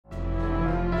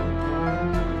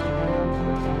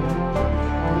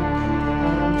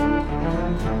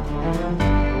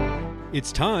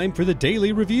It's time for the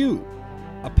Daily Review,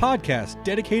 a podcast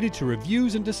dedicated to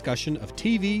reviews and discussion of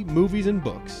TV, movies, and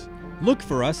books. Look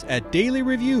for us at Daily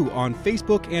Review on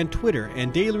Facebook and Twitter,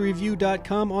 and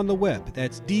dailyreview.com on the web.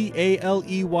 That's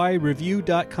DALEY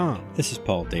review.com. This is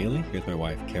Paul Daly, with my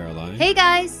wife Caroline. Hey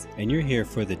guys! And you're here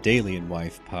for the Daly and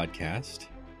Wife podcast.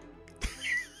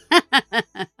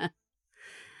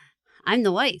 I'm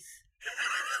the wife.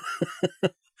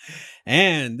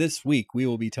 And this week we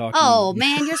will be talking... Oh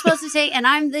man, you're supposed to say, and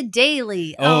I'm the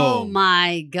Daily. Oh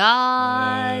my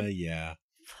God. Yeah.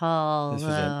 Paul. This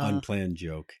was an unplanned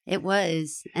joke. It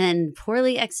was, and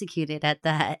poorly executed at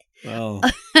that. Well,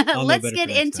 let's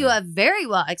get into a very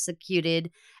well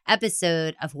executed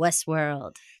episode of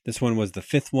Westworld. This one was the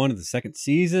fifth one of the second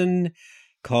season,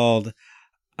 called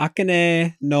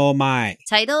Akane no Mai.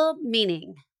 Title,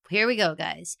 meaning. Here we go,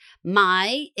 guys.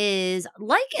 Mai is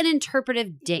like an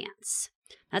interpretive dance.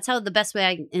 That's how the best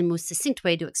way and most succinct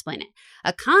way to explain it.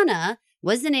 Akana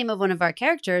was the name of one of our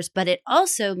characters, but it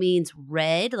also means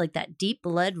red, like that deep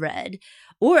blood red,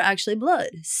 or actually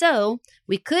blood. So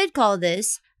we could call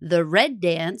this the Red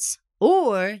Dance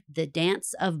or the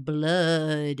Dance of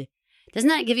Blood. Doesn't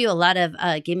that give you a lot of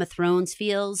Game of Thrones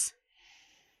feels?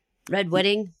 Red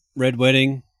Wedding? Red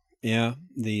Wedding. Yeah,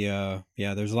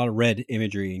 there's a lot of red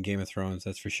imagery in Game of Thrones,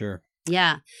 that's for sure.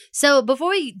 Yeah. So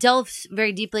before we delve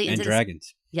very deeply into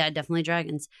dragons. Yeah, definitely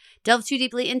dragons. Delve too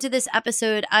deeply into this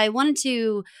episode, I wanted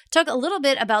to talk a little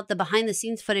bit about the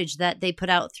behind-the-scenes footage that they put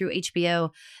out through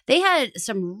HBO. They had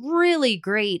some really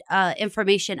great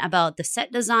information about the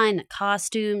set design, the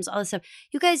costumes, all this stuff.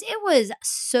 You guys, it was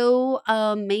so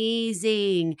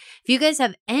amazing. If you guys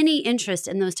have any interest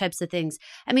in those types of things,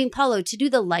 I mean, Paulo, to do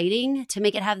the lighting, to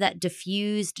make it have that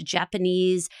diffused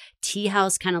Japanese tea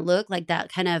house kind of look, like that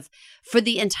kind of for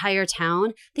the entire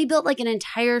town, they built like an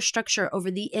entire structure over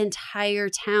the entire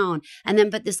town, and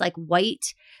then put this like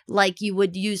white, like you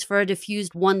would use for a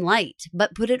diffused one light,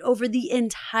 but put it over the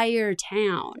entire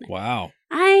town. Wow.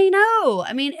 I know.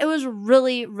 I mean, it was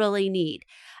really, really neat.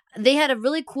 They had a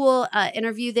really cool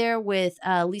interview there with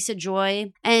Lisa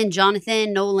Joy and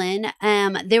Jonathan Nolan.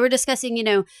 They were discussing,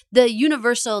 the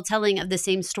universal telling of the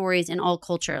same stories in all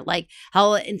culture, like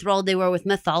how enthralled they were with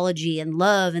mythology and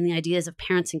love and the ideas of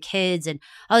parents and kids and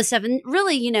all this stuff. And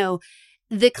really,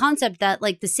 the concept that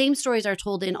like the same stories are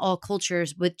told in all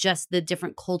cultures with just the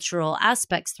different cultural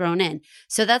aspects thrown in.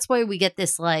 So that's why we get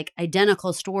this like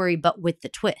identical story, but with the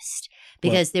twist,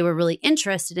 because they were really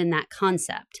interested in that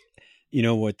concept. You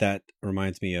know what that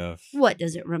reminds me of? What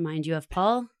does it remind you of,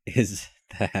 Paul? Is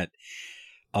that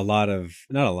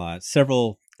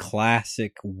several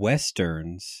classic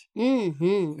Westerns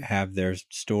have their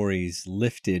stories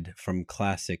lifted from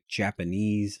classic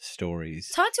Japanese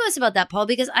stories. Talk to us about that, Paul,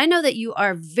 because I know that you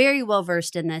are very well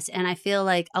versed in this, and I feel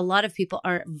like a lot of people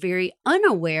are very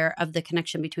unaware of the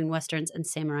connection between Westerns and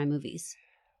samurai movies.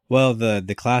 Well,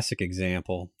 the classic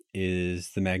example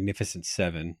is The Magnificent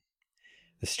Seven.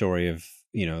 The story of,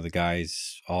 the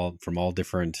guys all from all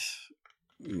different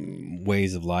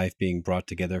ways of life being brought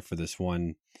together for this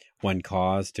one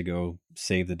cause to go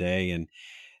save the day. And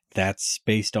that's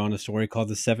based on a story called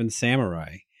The Seven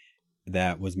Samurai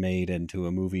that was made into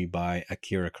a movie by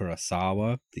Akira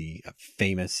Kurosawa, the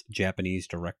famous Japanese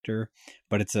director.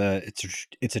 But it's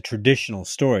a traditional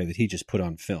story that he just put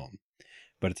on film,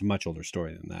 but it's a much older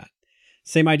story than that.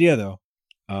 Same idea though.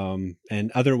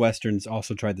 And other Westerns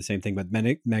also tried the same thing, but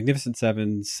Magnificent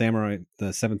Seven,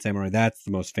 the Seven Samurai, that's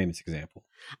the most famous example.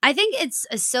 I think it's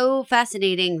so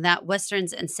fascinating that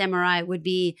Westerns and samurai would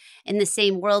be in the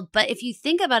same world. But if you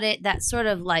think about it, that sort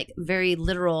of like very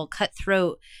literal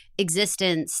cutthroat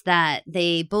existence that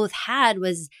they both had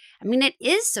was, it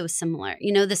is so similar.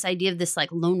 This idea of this like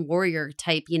lone warrior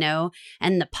type,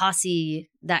 and the posse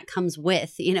that comes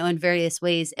with, in various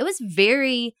ways. It was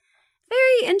very,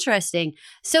 very interesting.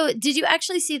 So did you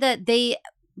actually see that they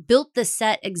built the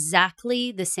set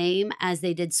exactly the same as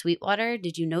they did Sweetwater?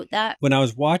 Did you note that? When I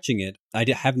was watching it, I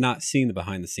have not seen the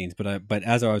behind the scenes, but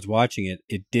as I was watching it,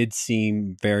 it did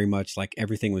seem very much like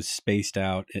everything was spaced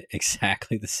out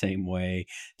exactly the same way,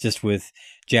 just with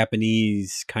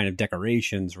Japanese kind of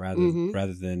decorations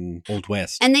rather than Old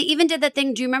West. And they even did that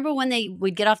thing. Do you remember when they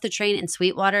would get off the train in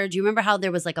Sweetwater? Do you remember how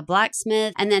there was like a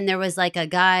blacksmith and then there was like a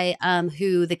guy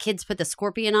who the kids put the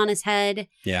scorpion on his head?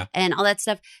 Yeah. And all that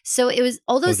stuff. So it was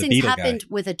all those things happened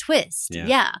with a twist.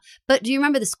 Yeah. But do you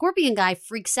remember the scorpion guy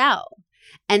freaks out?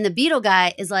 And the beetle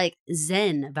guy is like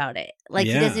zen about it. Like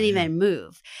he doesn't even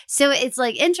move. So it's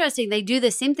like interesting. They do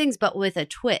the same things, but with a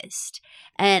twist.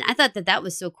 And I thought that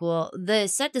was so cool. The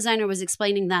set designer was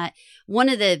explaining that one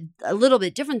of the a little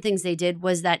bit different things they did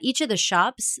was that each of the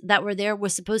shops that were there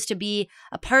was supposed to be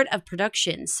a part of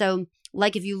production. So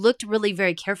like if you looked really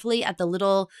very carefully at the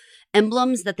little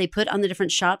emblems that they put on the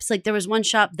different shops, like there was one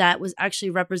shop that was actually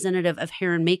representative of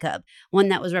hair and makeup, one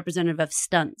that was representative of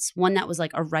stunts, one that was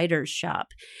like a writer's shop.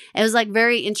 It was like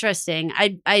very interesting.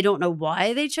 I don't know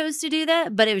why they chose to do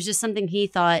that, but it was just something he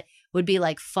thought would be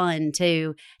like fun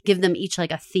to give them each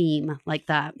like a theme like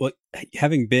that. Well,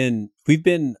 we've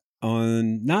been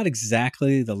on not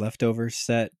exactly the Leftovers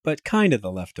set, but kind of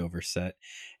the Leftovers set.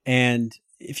 And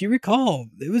if you recall,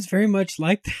 it was very much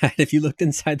like that. If you looked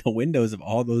inside the windows of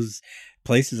all those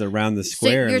places around the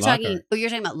square, so you're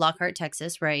talking about Lockhart,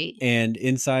 Texas, right? And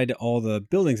inside all the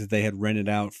buildings that they had rented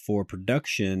out for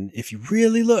production, if you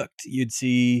really looked, you'd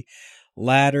see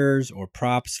ladders or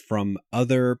props from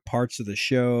other parts of the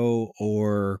show,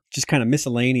 or just kind of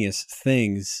miscellaneous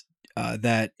things.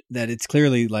 That it's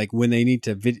clearly like when they need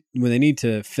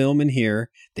to film in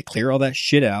here, they clear all that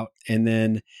shit out and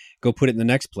then go put it in the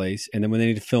next place. And then when they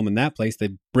need to film in that place,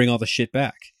 they bring all the shit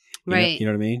back. Right. You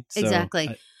know what I mean? So,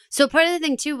 exactly. So part of the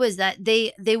thing too was that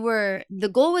the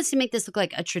goal was to make this look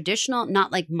like a traditional,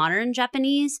 not like modern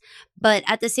Japanese, but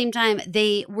at the same time,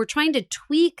 they were trying to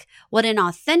tweak what an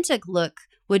authentic look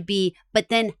would be, but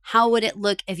then how would it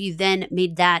look if you then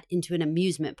made that into an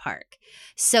amusement park?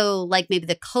 So like maybe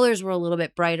the colors were a little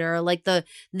bit brighter, like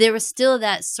there was still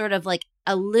that sort of like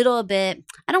a little bit,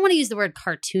 I don't want to use the word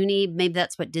cartoony. Maybe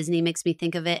that's what Disney makes me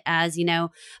think of it as,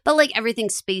 but like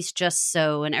everything's spaced just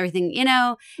so, and everything,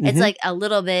 it's like a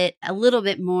little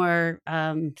bit more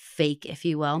fake, if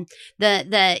you will.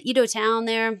 The Edo town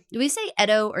there, do we say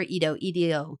Edo or Edo?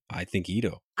 Edo. I think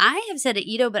Edo. I have said it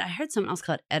Edo, but I heard someone else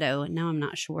call it Edo, and now I'm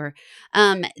not sure.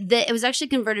 It was actually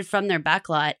converted from their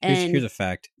backlot. And here's a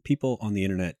fact. People on the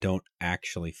internet don't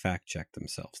actually fact check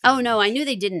themselves. Oh, no, I knew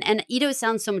they didn't. And Edo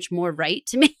sounds so much more right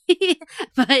to me.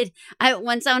 But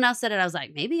when someone else said it, I was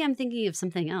like, maybe I'm thinking of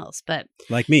something else. But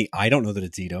like me, I don't know that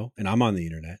it's Edo, and I'm on the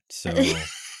internet. So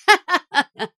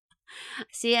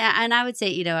see, and I would say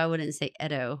Edo. I wouldn't say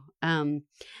Edo.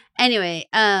 Anyway,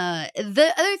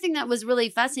 the other thing that was really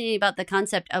fascinating about the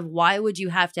concept of why would you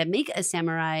have to make a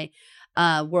samurai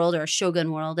world, or a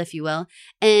shogun world, if you will,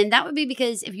 and that would be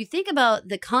because if you think about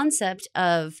the concept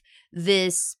of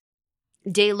this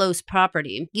Delos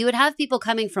property, you would have people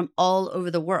coming from all over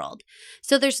the world.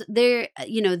 So the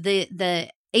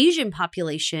Asian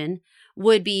population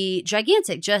would be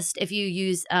gigantic, just if you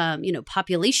use,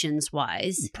 populations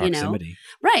wise, proximity.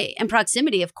 Right. And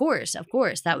proximity, of course,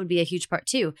 that would be a huge part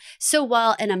too. So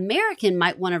while an American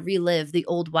might want to relive the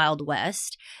old Wild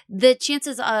West, the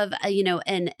chances of,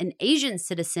 an Asian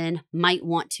citizen might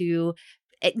want to,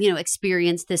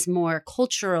 experience this more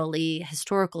culturally,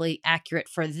 historically accurate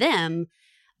for them,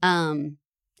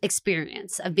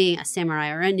 experience of being a samurai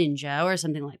or a ninja or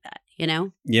something like that.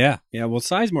 Yeah. Well,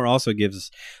 Sizemore also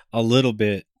gives a little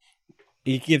bit.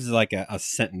 He gives like a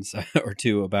sentence or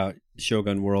two about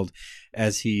Shogun World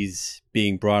as he's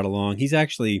being brought along. He's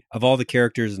actually, of all the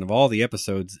characters and of all the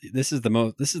episodes, this is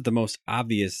the most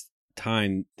obvious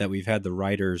time that we've had the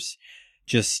writers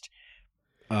just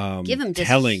give him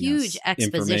just huge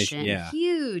exposition,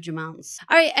 huge amounts.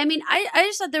 All right, I mean, I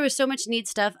just thought there was so much neat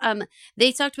stuff.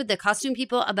 They talked with the costume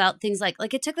people about things like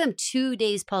it took them 2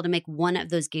 days, Paul, to make one of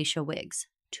those geisha wigs.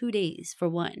 2 days for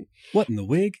one. What in the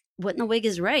wig? What in the wig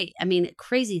is right. I mean,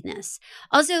 craziness.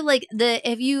 Also,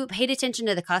 if you paid attention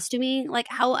to the costuming, like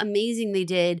how amazing they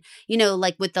did,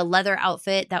 like with the leather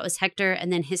outfit, that was Hector,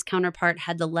 and then his counterpart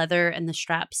had the leather and the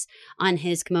straps on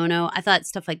his kimono. I thought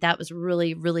stuff like that was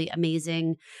really, really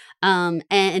amazing. And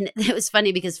it was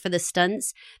funny because for the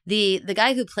stunts, the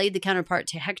guy who played the counterpart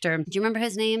to Hector, do you remember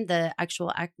his name? The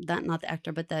actual not the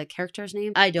actor, but the character's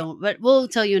name? I don't, but we'll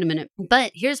tell you in a minute.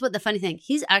 But here's what the funny thing,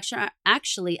 he's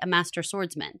actually a master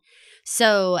swordsman.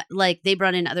 So they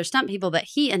brought in other stunt people, but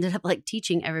he ended up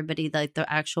teaching everybody the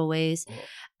actual ways. Oh.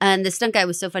 And the stunt guy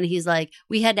was so funny. He's like,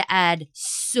 we had to add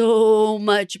so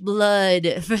much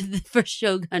blood for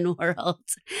Shogun World.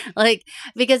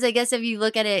 Because I guess if you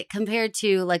look at it compared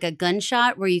to a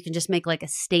gunshot where you can just make a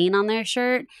stain on their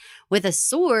shirt, with a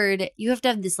sword, you have to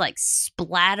have this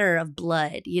splatter of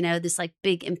blood, this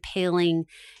big impaling,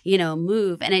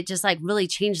 move. And it just really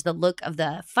changed the look of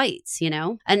the fights,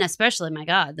 and especially, my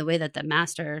God, the way that the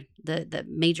master, the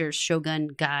major Shogun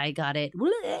guy got it.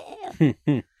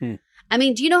 I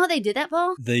mean, do you know how they did that,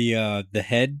 Paul? The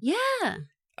head? Yeah.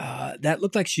 That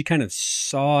looked like she kind of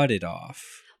sawed it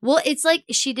off. Well, it's like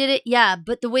she did it, yeah,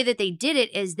 but the way that they did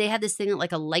it is they had this thing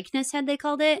like a likeness head, they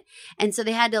called it. And so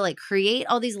they had to like create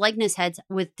all these likeness heads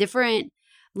with different,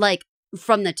 like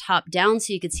from the top down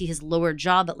so you could see his lower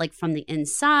jaw, but like from the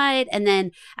inside. And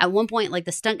then at one point, like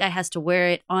the stunt guy has to wear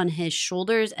it on his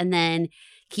shoulders, and then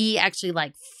he actually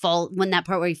like when that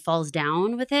part where he falls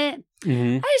down with it.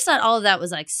 Mm-hmm. I just thought all of that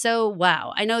was like so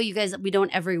wow. I know you guys, we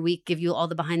don't every week give you all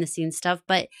the behind the scenes stuff,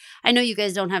 but I know you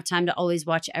guys don't have time to always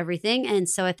watch everything. And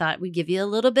so I thought we'd give you a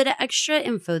little bit of extra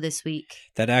info this week.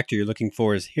 That actor you're looking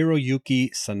for is Hiroyuki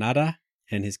Sanada,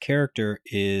 and his character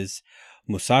is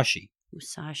Musashi.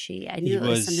 Musashi. I knew it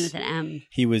was something with an M.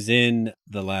 He was in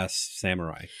The Last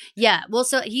Samurai. Yeah. Well,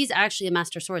 so he's actually a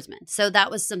master swordsman. So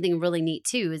that was something really neat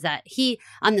too, is that he,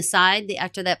 on the side, the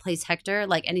actor that plays Hector,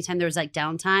 like anytime there was like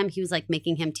downtime, he was like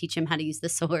making him teach him how to use the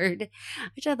sword,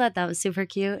 which I thought that was super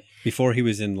cute. Before he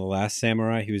was in The Last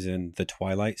Samurai, he was in The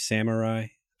Twilight Samurai.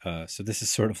 So this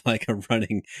is sort of like a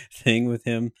running thing with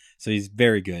him. So he's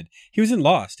very good. He was in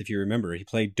Lost, if you remember. He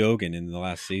played Dogen in the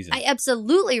last season. I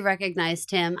absolutely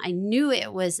recognized him. I knew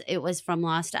it was from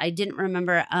Lost. I didn't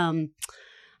remember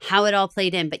how it all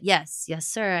played in, but yes,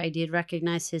 sir, I did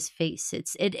recognize his face.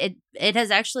 It has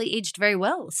actually aged very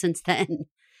well since then.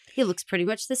 He looks pretty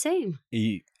much the same.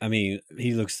 He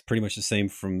looks pretty much the same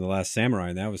from The Last Samurai,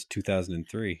 and that was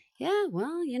 2003. Yeah,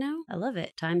 well, I love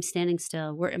it. Time's standing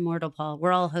still. We're immortal, Paul.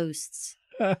 We're all hosts.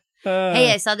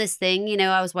 Hey, I saw this thing.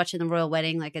 I was watching the royal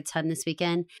wedding like a ton this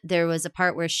weekend. There was a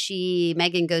part where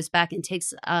Megan goes back and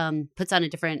puts on a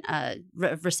different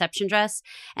reception dress,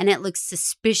 and it looks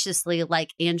suspiciously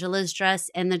like Angela's dress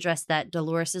and the dress that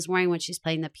Dolores is wearing when she's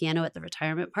playing the piano at the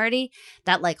retirement party.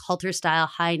 That like halter style,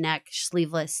 high neck,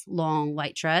 sleeveless, long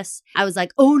white dress. I was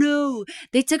like, oh no,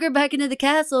 they took her back into the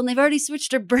castle and they've already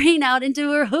switched her brain out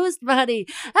into her host body.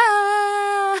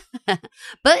 Ah!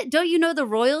 But don't you know the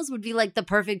royals would be like the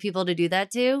perfect people to do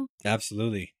that too?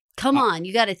 Absolutely. Come on,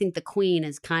 you got to think the queen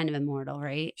is kind of immortal,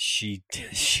 right? She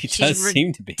does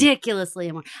seem to be. Ridiculously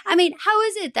immortal. I mean, how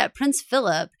is it that Prince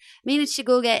Philip managed to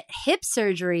go get hip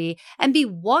surgery and be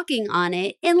walking on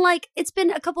it in like, it's been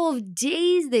a couple of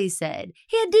days, they said.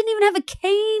 He didn't even have a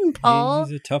cane, Paul.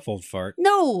 He's a tough old fart.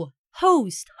 No.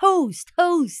 Host.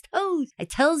 I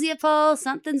tells you, Paul,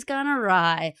 something's gone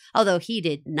awry. Although he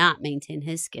did not maintain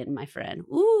his skin, my friend.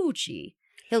 Ooh, gee.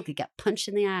 He'll get punched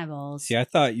in the eyeballs. See, I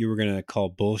thought you were going to call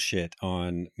bullshit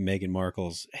on Meghan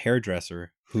Markle's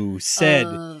hairdresser, who said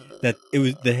that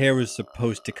the hair was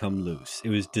supposed to come loose. It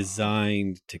was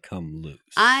designed to come loose.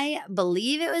 I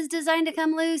believe it was designed to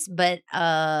come loose, but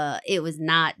it was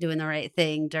not doing the right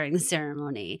thing during the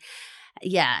ceremony.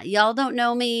 Yeah, y'all don't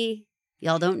know me.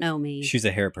 She's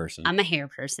a hair person. I'm a hair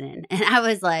person. And I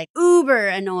was like uber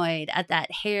annoyed at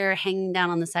that hair hanging down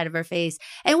on the side of her face.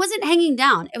 And it wasn't hanging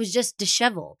down. It was just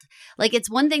disheveled. Like, it's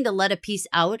one thing to let a piece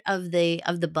out of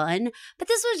the bun, but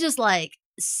this was just like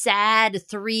sad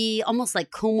 3 almost like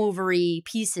comb-over-y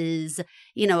pieces,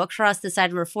 across the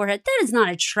side of her forehead. That is not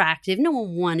attractive. No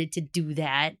one wanted to do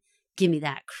that. Give me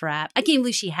that crap. I can't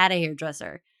believe she had a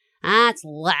hairdresser. That's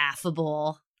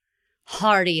laughable.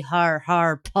 Hardy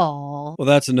har, Paul. Well,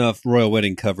 that's enough royal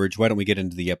wedding coverage. Why don't we get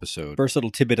into the episode? First little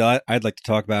tidbit I'd like to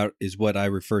talk about is what I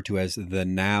refer to as the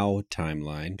now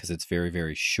timeline, because it's very,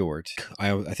 very short.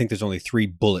 I think there's only 3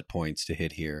 bullet points to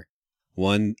hit here.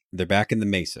 1, they're back in the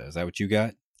Mesa. Is that what you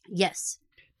got? Yes.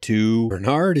 2,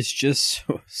 Bernard is just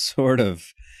sort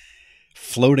of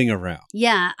floating around.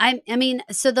 Yeah, I mean,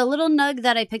 so the little nug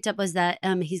that I picked up was that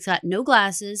he's got no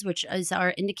glasses, which is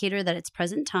our indicator that it's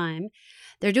present time.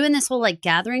 They're doing this whole like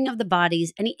gathering of the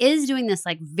bodies, and he is doing this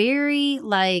like very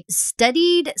like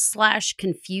studied /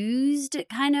 confused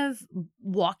kind of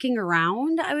walking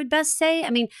around, I would best say.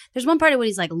 I mean, there's one part of when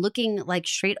he's like looking like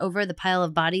straight over the pile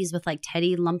of bodies with like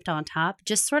Teddy lumped on top,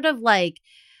 just sort of like,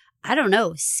 I don't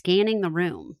know, scanning the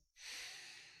room.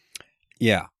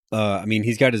 Yeah. I mean,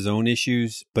 he's got his own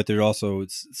issues, but there also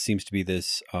seems to be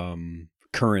this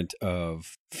current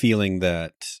of feeling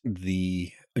that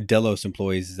the Delos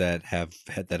employees that have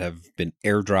been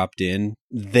airdropped in,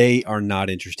 they are not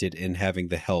interested in having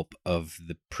the help of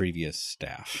the previous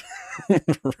staff.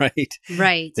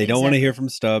 Right. They don't want to hear from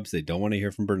Stubbs. They don't want to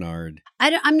hear from Bernard.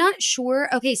 I'm not sure.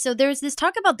 Okay, so there's this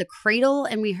talk about the cradle,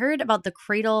 and we heard about the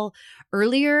cradle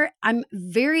earlier. I'm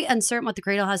very uncertain what the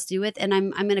cradle has to do with, and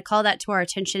I'm going to call that to our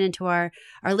attention and to our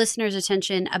listeners'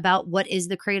 attention about what is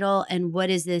the cradle and what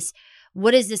does this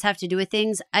have to do with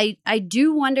things. I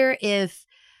do wonder if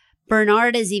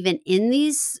Bernard is even in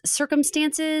these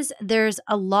circumstances. There's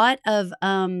a lot of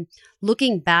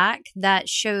looking back that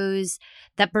shows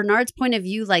that Bernard's point of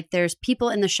view, like there's people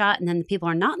in the shot and then the people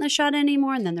are not in the shot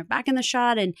anymore. And then they're back in the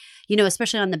shot. And, you know,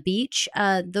 especially on the beach,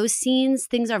 those scenes,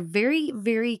 things are very,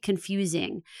 very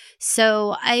confusing.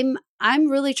 So I'm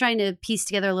really trying to piece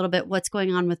together a little bit what's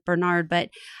going on with Bernard, but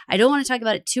I don't want to talk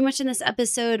about it too much in this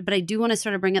episode, but I do want to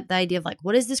sort of bring up the idea of like,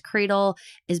 what is this cradle?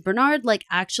 Is Bernard like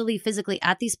actually physically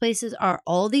at these places? Are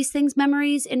all these things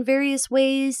memories in various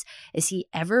ways? Is he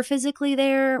ever physically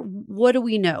there? What do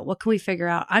we know? What can we figure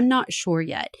out? I'm not sure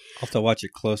yet. I'll have to watch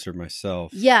it closer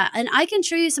myself. Yeah. And I can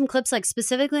show you some clips, like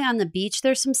specifically on the beach.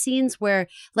 There's some scenes where,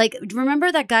 like,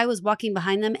 remember that guy was walking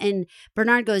behind them and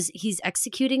Bernard goes, he's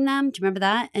executing them. Do you remember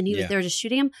that? And they were just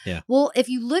shooting him. Yeah. Well, if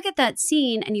you look at that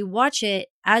scene and you watch it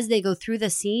as they go through the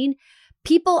scene,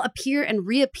 people appear and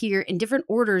reappear in different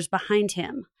orders behind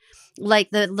him.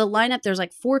 Like the lineup, there's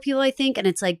like 4 people, I think, and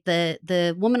it's like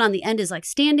the woman on the end is like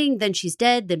standing, then she's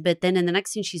dead, but then in the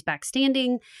next scene she's back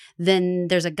standing. Then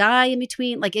there's a guy in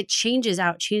between. Like it changes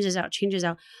out.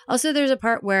 Also, there's a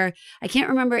part where I can't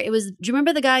remember. Do you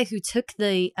remember the guy who took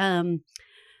the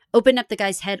opened up the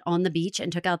guy's head on the beach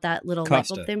and took out that little light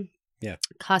bulb thing? Yeah.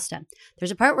 Costa. There's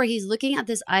a part where he's looking at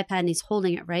this iPad and he's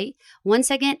holding it, right? 1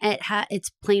 second, it's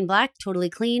plain black, totally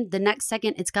clean. The next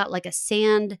second, it's got like a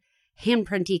sand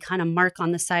handprinty kind of mark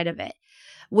on the side of it,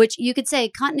 which you could say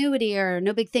continuity or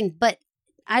no big thing, but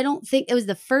I don't think it was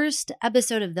the first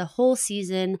episode of the whole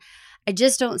season. I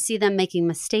just don't see them making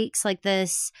mistakes like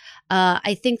this.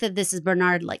 I think that this is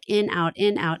Bernard like in, out,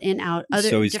 other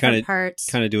so he's different parts.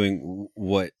 Kind of doing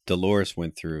what Dolores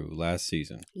went through last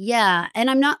season. Yeah.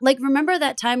 And I'm not like, remember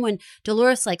that time when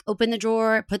Dolores like opened the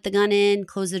drawer, put the gun in,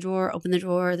 closed the drawer, opened the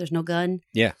drawer, there's no gun?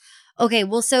 Yeah. Okay,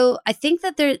 well, so I think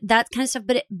that that kind of stuff,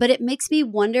 but it makes me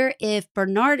wonder if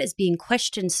Bernard is being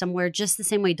questioned somewhere just the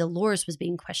same way Dolores was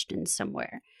being questioned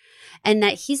somewhere. And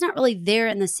that he's not really there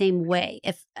in the same way.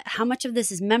 If how much of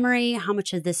this is memory, how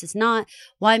much of this is not,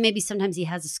 why maybe sometimes he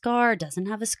has a scar, doesn't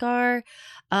have a scar.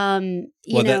 That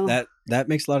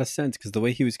makes a lot of sense because the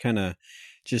way he was kind of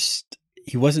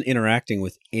he wasn't interacting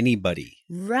with anybody.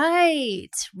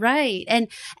 Right. And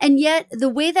yet the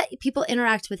way that people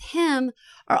interact with him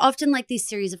are often like these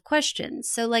series of questions.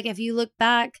 So like if you look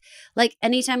back, like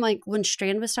anytime like when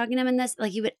Strand was talking to him in this,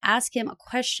 like you would ask him a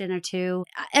question or two.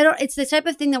 It's the type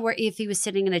of thing that where if he was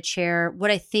sitting in a chair, what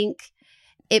I think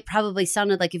it probably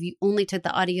sounded like if you only took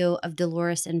the audio of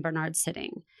Dolores and Bernard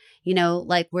sitting, you know,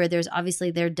 like where there's obviously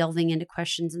they're delving into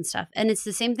questions and stuff. And it's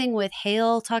the same thing with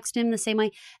Hale talks to him the same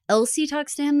way. Elsie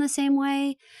talks to him the same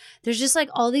way. There's just like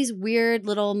all these weird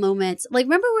little moments. Like,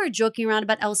 remember we were joking around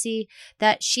about Elsie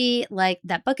that she like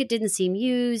that bucket didn't seem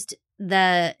used.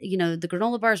 The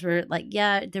granola bars were like,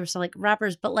 yeah, there were some like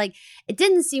wrappers, but like it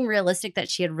didn't seem realistic that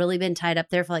she had really been tied up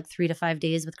there for like 3 to 5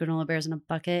 days with granola bears in a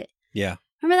bucket. Yeah.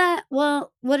 Remember that?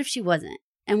 Well, what if she wasn't?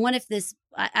 And what if this,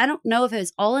 I don't know if it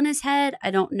was all in his head. I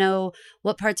don't know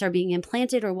what parts are being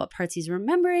implanted or what parts he's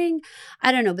remembering.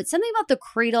 I don't know. But something about the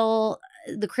cradle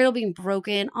being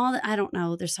broken, all that, I don't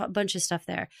know. There's a bunch of stuff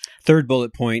there. Third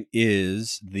bullet point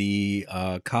is the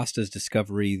Costa's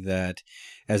discovery that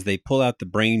as they pull out the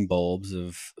brain bulbs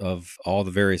of all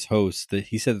the various hosts, that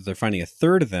he said that they're finding a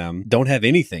third of them don't have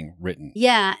anything written.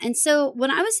 Yeah. And so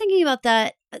when I was thinking about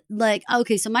that, like,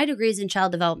 okay, so my degree is in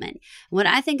child development. When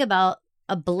I think about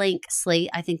a blank slate,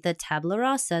 I think the tabula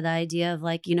rasa, the idea of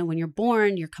like, you know, when you're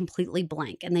born, you're completely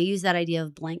blank. And they use that idea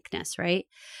of blankness, right?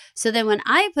 So then when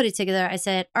I put it together, I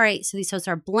said, all right, so these hosts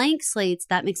are blank slates.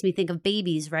 That makes me think of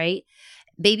babies, right?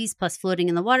 Babies plus floating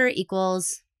in the water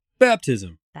equals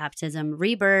baptism,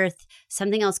 rebirth,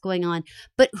 something else going on.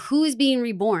 But who is being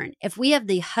reborn? If we have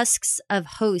the husks of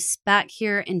hosts back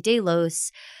here in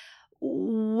Delos,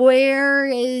 where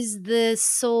is the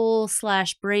soul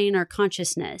 / brain or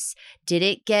consciousness? Did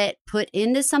it get put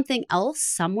into something else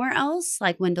somewhere else?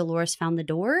 Like when Dolores found the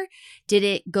door? Did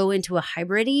it go into a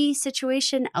hybrid-y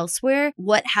situation elsewhere?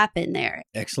 What happened there?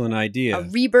 Excellent idea. A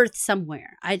rebirth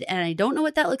somewhere. I don't know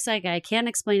what that looks like. I can't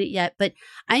explain it yet, but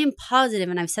I am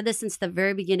positive, and I've said this since the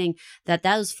very beginning, that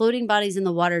those floating bodies in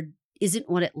the water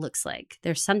isn't what it looks like.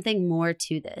 There's something more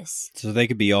to this. So they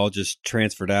could be all just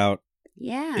transferred out.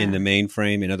 Yeah. In the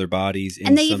mainframe, in other bodies.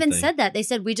 And they even said that. They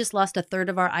said, we just lost a third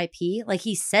of our IP. Like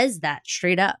he says that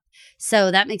straight up.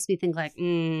 So that makes me think like,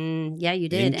 yeah, you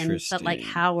did. But like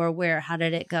how or where, how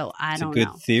did it go? I don't know. It's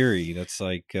a good theory. That's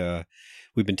like,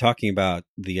 we've been talking about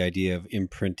the idea of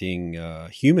imprinting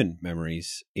human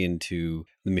memories into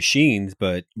the machines,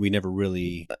 but we never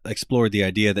really explored the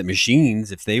idea that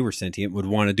machines, if they were sentient, would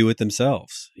want to do it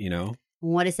themselves, you know?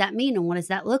 What does that mean? And what does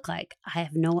that look like? I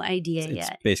have no idea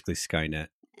yet. It's basically Skynet.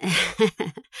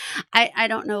 I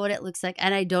don't know what it looks like,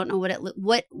 and I don't know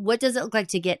what does it look like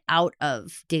to get out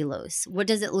of Delos? What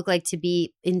does it look like to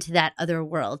be into that other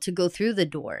world, to go through the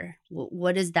door?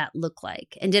 What does that look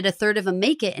like? And did a third of them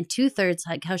make it, and 2/3,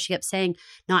 like how she kept saying,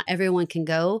 not everyone can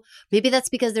go? Maybe that's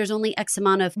because there's only X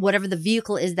amount of whatever the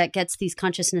vehicle is that gets these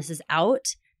consciousnesses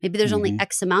out. Maybe there's only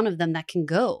X amount of them that can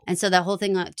go. And so that whole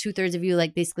thing, like 2/3 of you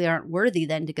like basically aren't worthy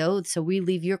then to go. So we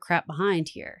leave your crap behind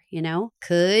here, you know?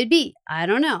 Could be. I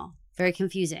don't know. Very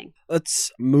confusing.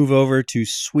 Let's move over to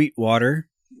Sweetwater.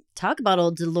 Talk about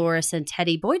old Dolores and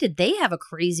Teddy. Boy, did they have a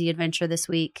crazy adventure this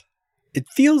week. It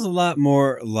feels a lot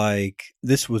more like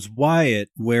this was Wyatt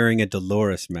wearing a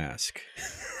Dolores mask.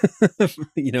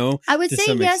 You know, I would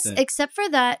say yes, extent. Except for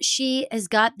that she has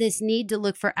got this need to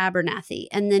look for Abernathy.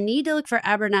 And the need to look for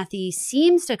Abernathy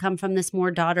seems to come from this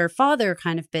more daughter-father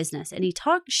kind of business. And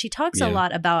she talks a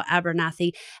lot about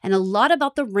Abernathy and a lot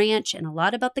about the ranch and a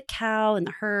lot about the cow and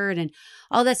the herd and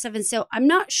all that stuff. And so I'm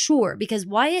not sure, because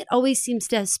Wyatt always seems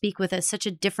to speak with such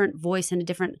a different voice and a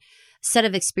different set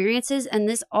of experiences, and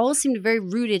this all seemed very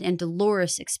rooted in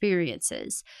Dolores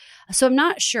experiences. So I'm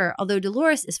not sure, although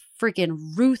Dolores is freaking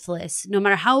ruthless no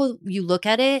matter how you look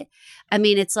at it. I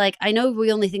mean, it's like, I know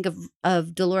we only think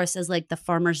of Dolores as like the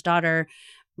farmer's daughter,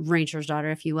 rancher's daughter,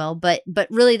 if you will, but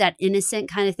really that innocent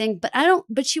kind of thing.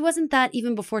 But she wasn't that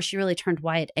even before she really turned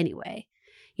Wyatt anyway.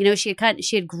 You know, she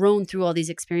had grown through all these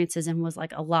experiences and was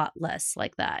like a lot less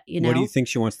like that, you know? What do you think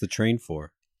she wants the train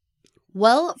for?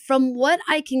 Well, from what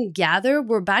I can gather,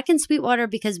 we're back in Sweetwater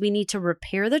because we need to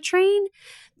repair the train.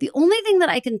 The only thing that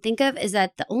I can think of is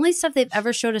that the only stuff they've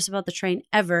ever showed us about the train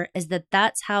ever is that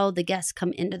that's how the guests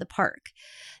come into the park.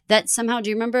 That somehow, do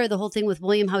you remember the whole thing with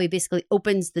William, how he basically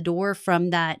opens the door from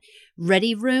that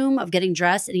ready room of getting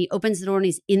dressed and he opens the door and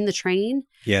he's in the train?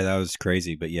 Yeah, that was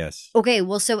crazy, but yes. Okay,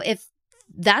 well, so if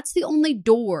that's the only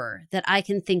door that I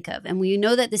can think of. And we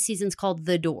know that this season's called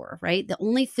The Door, right? The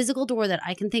only physical door that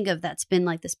I can think of that's been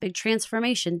like this big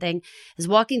transformation thing is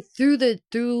walking through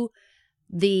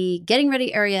the getting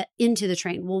ready area into the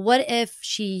train. Well, what if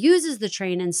she uses the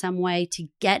train in some way to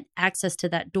get access to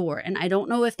that door? And I don't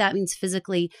know if that means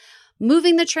physically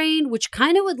moving the train, which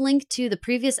kind of would link to the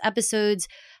previous episodes,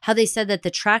 how they said that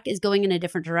the track is going in a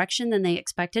different direction than they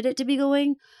expected it to be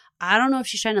going. I don't know if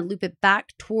she's trying to loop it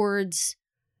back towards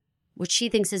what she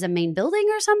thinks is a main building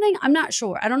or something. I'm not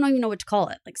sure. I don't even know what to call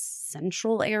it, like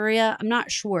central area. I'm not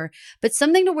sure. But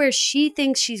something to where she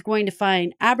thinks she's going to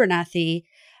find Abernathy,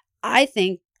 I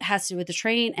think has to do with the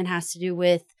train and has to do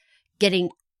with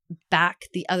getting back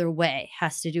the other way.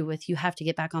 Has to do with you have to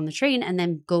get back on the train and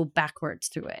then go backwards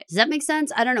through it. Does that make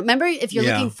sense? I don't know. Remember, if you're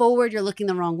looking forward, you're looking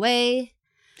the wrong way.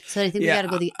 So I think we got to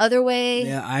go the other way.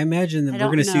 Yeah, I imagine that we're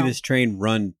going to see this train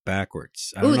run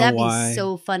backwards. I don't know that'd why. Be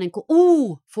so fun and cool.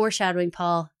 Ooh, foreshadowing,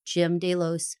 Paul. Jim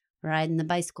Delos riding the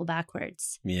bicycle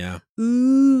backwards. Yeah.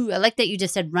 Ooh, I like that you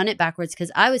just said run it backwards,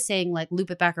 because I was saying like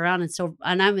loop it back around,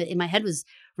 and I'm in my head was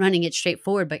running it straight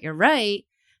forward. But you're right.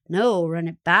 No, run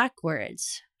it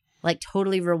backwards, like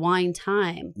totally rewind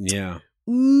time. Yeah.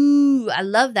 Ooh, I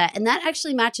love that. And that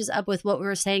actually matches up with what we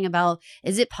were saying about,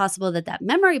 is it possible that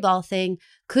memory ball thing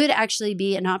could actually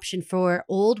be an option for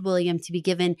old William to be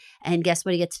given? And guess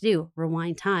what he gets to do?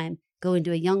 Rewind time, go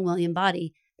into a young William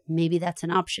body. Maybe that's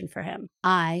an option for him.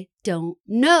 I don't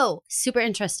know. Super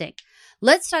interesting.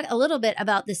 Let's talk a little bit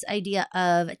about this idea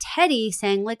of Teddy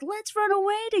saying, like, let's run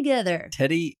away together.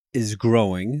 Teddy is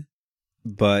growing,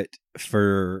 but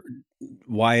for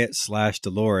Wyatt /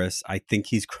 Dolores, I think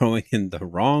he's growing in the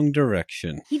wrong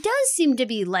direction. He does seem to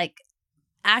be like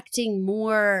acting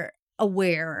more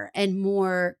aware and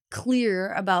more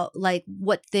clear about like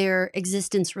what their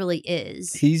existence really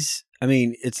is.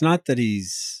 It's not that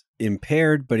he's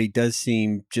impaired, but he does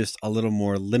seem just a little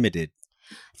more limited.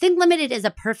 I think limited is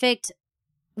a perfect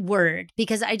word,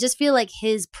 because I just feel like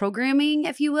his programming,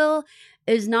 if you will,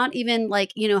 is not even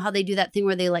like, you know, how they do that thing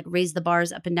where they like raise the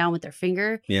bars up and down with their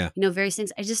finger. Yeah. You know, various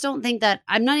things. I just don't think that,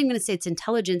 I'm not even going to say it's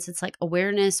intelligence. It's like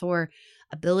awareness or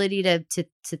ability to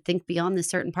think beyond this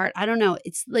certain part. I don't know.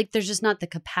 It's like there's just not the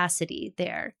capacity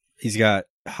there. He's got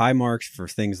high marks for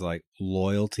things like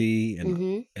loyalty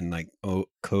and like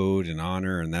code and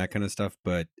honor and that kind of stuff.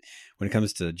 But when it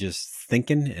comes to just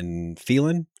thinking and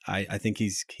feeling, I think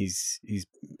he's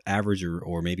average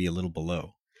or maybe a little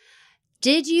below.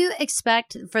 Did you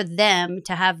expect for them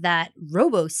to have that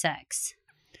robo-sex?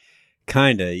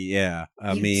 Kinda, yeah.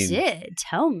 You did?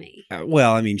 Tell me.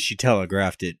 Well, I mean, she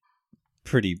telegraphed it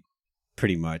pretty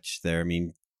much there. I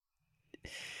mean,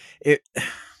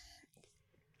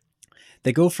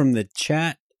 they go from the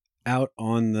chat out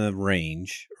on the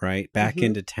range, right? Back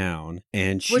into town.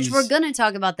 And she's, which we're going to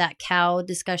talk about that cow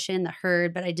discussion, the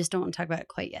herd, but I just don't want to talk about it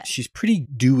quite yet. She's pretty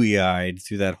dewy-eyed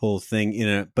through that whole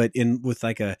thing, with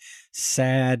like a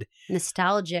sad,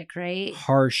 nostalgic, right?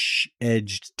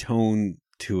 Harsh-edged tone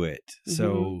to it.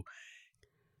 So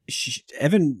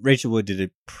Evan Rachel Wood did a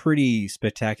pretty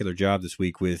spectacular job this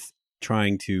week with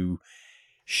trying to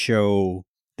show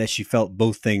that she felt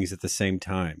both things at the same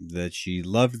time, that she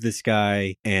loved this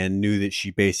guy and knew that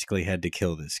she basically had to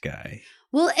kill this guy.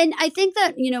 Well, and I think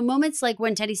that, moments like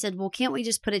when Teddy said, well, can't we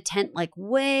just put a tent like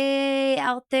way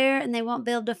out there and they won't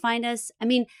be able to find us? I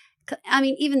mean,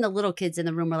 even the little kids in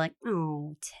the room were like,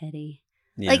 oh, Teddy.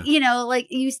 Yeah. Like,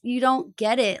 you don't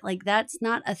get it. Like, that's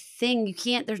not a thing. You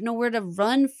can't, there's nowhere to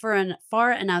run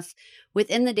far enough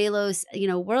within the Delos,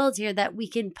 worlds here that we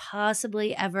can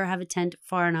possibly ever have a tent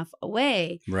far enough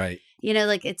away. Right.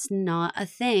 Like, it's not a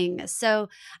thing. So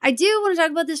I do want to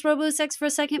talk about this RoboSex for a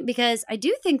second, because I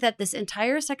do think that this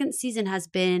entire second season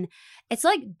it's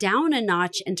like down a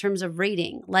notch in terms of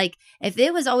rating. Like, if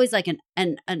it was always like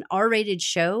an R-rated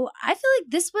show, I feel like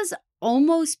this was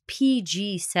almost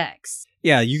PG sex.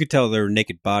 Yeah, you could tell there were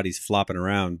naked bodies flopping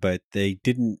around, but they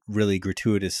didn't really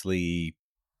gratuitously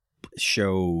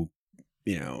show,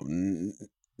 the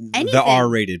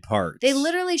R-rated parts. They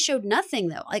literally showed nothing,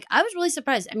 though. Like, I was really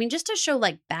surprised. I mean, just to show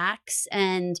like backs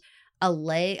and a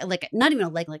leg, like not even a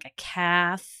leg, like a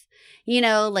calf,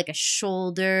 like a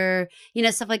shoulder,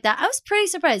 stuff like that. I was pretty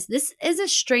surprised. This is a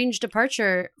strange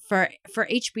departure for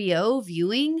HBO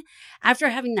viewing after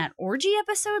having that orgy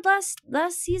episode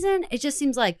last season. It just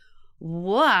seems like,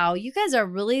 wow, you guys are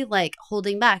really like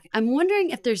holding back. I'm wondering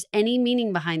if there's any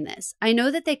meaning behind this. I know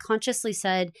that they consciously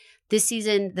said this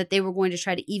season that they were going to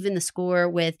try to even the score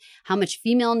with how much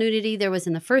female nudity there was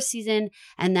in the first season,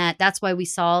 and that's why we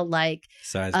saw like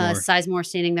Sizemore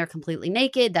standing there completely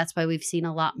naked. That's why we've seen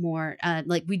a lot more.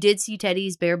 Like, we did see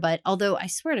Teddy's bare butt, although I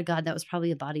swear to God that was probably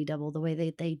a body double the way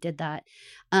they did that.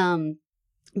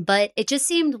 But it just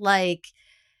seemed like,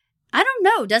 I don't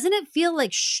know. Doesn't it feel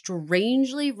like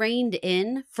strangely reined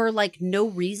in for like no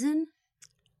reason?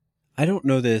 I don't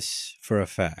know this for a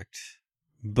fact,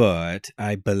 but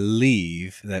I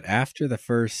believe that after the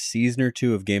first season or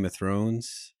two of Game of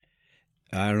Thrones,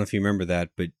 I don't know if you remember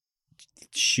that, but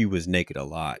she was naked a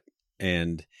lot.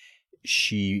 And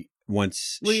she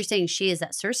once... Well, you're saying she is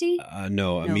that Cersei?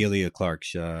 No, Emilia Clarke.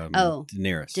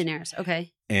 Daenerys. Daenerys,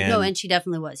 okay. And she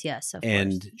definitely was, yes. Of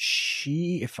and course.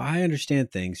 She, if I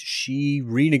understand things, she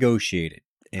renegotiated.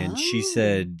 And she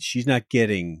said she's not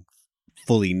getting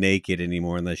fully naked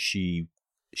anymore unless she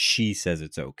says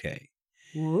it's okay.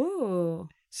 Whoa.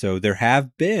 So there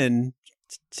have been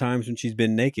times when she's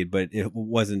been naked, but it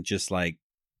wasn't just like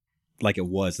it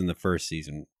was in the first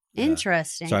season.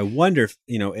 Interesting. So I wonder if,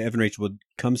 Evan Rachel Wood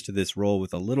comes to this role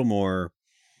with a little more,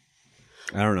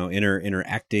 I don't know, inner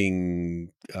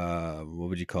acting, what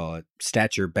would you call it,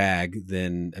 stature bag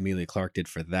than Emilia Clarke did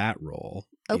for that role.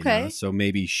 Okay. So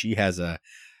maybe she has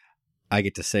I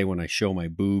get to say when I show my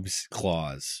boobs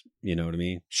clause, you know what I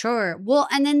mean? Sure. Well,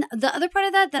 and then the other part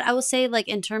of that I will say, like,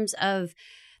 in terms of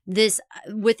this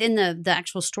within the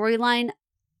actual storyline,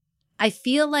 I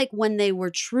feel like when they were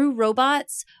true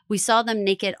robots, we saw them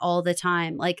naked all the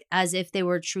time, like as if they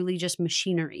were truly just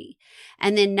machinery.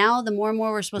 And then now the more and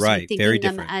more we're supposed to be thinking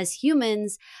them as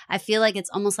humans, I feel like it's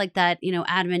almost like that,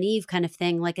 Adam and Eve kind of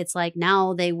thing. Like, it's like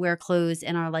now they wear clothes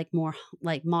and are like more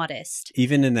like modest.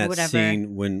 Even in that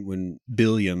scene when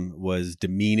Billiam was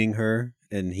demeaning her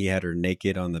and he had her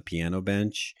naked on the piano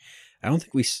bench, I don't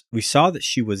think we saw that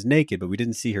she was naked, but we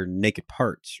didn't see her naked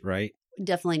parts, right?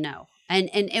 Definitely no. And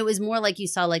it was more like you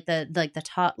saw like the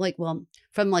top, like, well,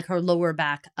 from like her lower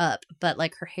back up, but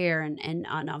like her hair and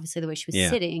obviously the way she was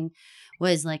sitting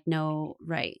was like, no,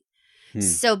 right.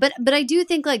 So, but I do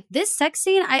think like this sex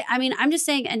scene, I mean, I'm just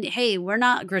saying, and hey, we're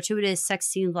not gratuitous sex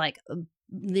scenes like,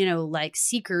 like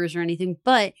Seekers or anything,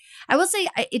 but I will say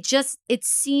it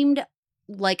seemed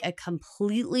like a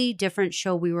completely different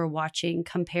show we were watching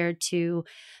compared to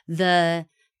the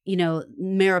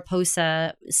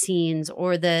Mariposa scenes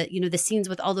or the scenes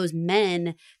with all those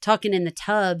men talking in the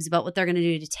tubs about what they're going to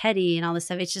do to Teddy and all this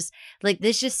stuff. It's just like,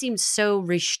 this just seems so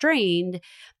restrained.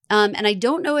 And I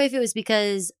don't know if it was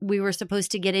because we were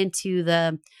supposed to get into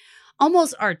the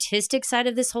almost artistic side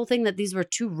of this whole thing, that these were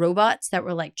two robots that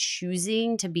were like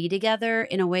choosing to be together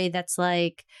in a way that's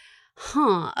like,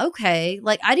 okay.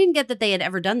 Like, I didn't get that they had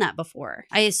ever done that before.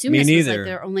 I assume this was like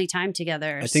their only time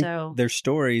together. I think their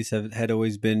stories had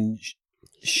always been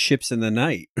ships in the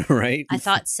night, right? I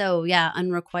thought so. Yeah.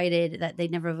 Unrequited, that they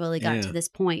never really got to this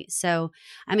point. So,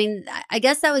 I mean, I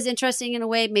guess that was interesting in a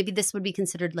way. Maybe this would be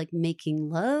considered like making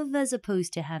love as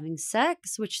opposed to having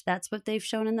sex, which that's what they've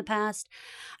shown in the past.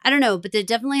 I don't know, but they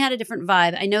definitely had a different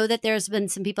vibe. I know that there's been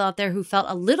some people out there who felt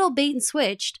a little bait and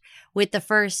switched with the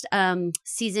first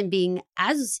season being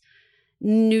as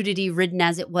nudity ridden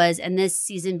as it was, and this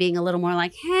season being a little more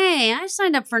like, hey, I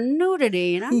signed up for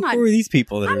nudity and Who are these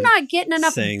people that I'm are not getting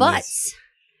enough saying butts.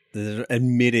 They're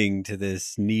admitting to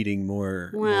this, needing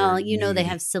more. Well, more you know, they nudity.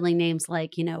 have silly names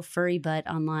like, Furry Butt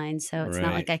online, so it's not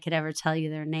Right. like I could ever tell you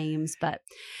their names, but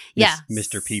yeah.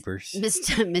 Mr. Peepers.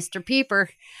 Mr. Peeper.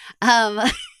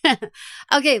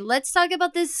 Okay, let's talk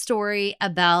about this story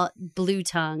about Blue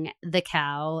Tongue, the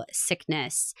cow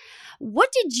sickness.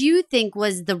 What did you think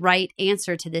was the right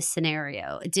answer to this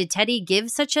scenario? Did Teddy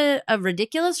give such a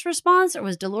ridiculous response, or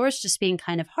was Dolores just being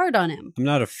kind of hard on him? I'm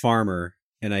not a farmer,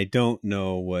 and I don't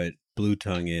know what blue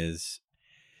tongue is,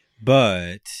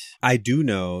 but I do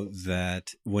know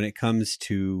that when it comes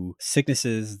to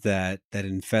sicknesses that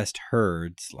infest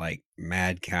herds, like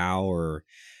mad cow or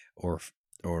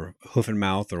hoof and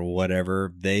mouth or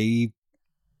whatever, they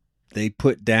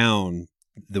put down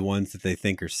the ones that they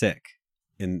think are sick,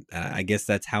 and I guess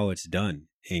that's how it's done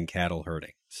in cattle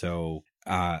herding. So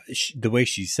the way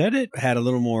she said it had a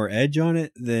little more edge on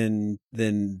it than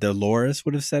Dolores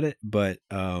would have said it, but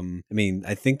I mean,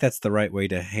 I think that's the right way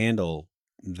to handle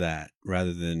that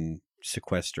rather than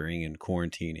sequestering and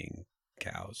quarantining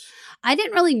cows. I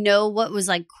didn't really know what was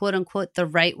like, quote unquote, the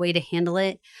right way to handle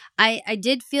it. I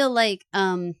did feel like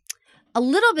a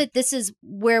little bit, this is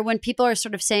where when people are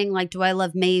sort of saying like, do I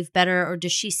love Maeve better, or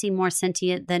does she seem more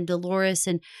sentient than Dolores,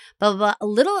 and blah, blah, blah. A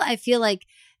little, I feel like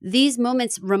these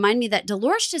moments remind me that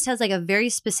Dolores just has like a very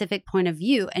specific point of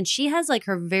view, and she has like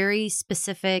her very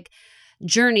specific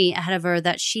journey ahead of her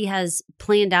that she has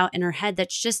planned out in her head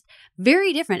that's just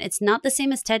very different. It's not the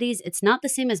same as Teddy's. It's not the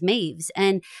same as Maeve's.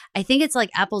 And I think it's like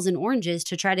apples and oranges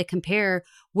to try to compare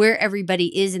where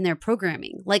everybody is in their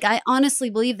programming. Like, I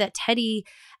honestly believe that Teddy,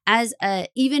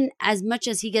 even as much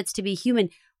as he gets to be human,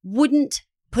 wouldn't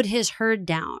put his herd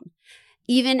down.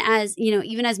 Even as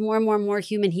more and more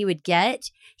human he would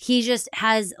get, he just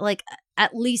has, like,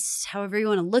 at least however you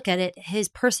want to look at it, his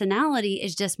personality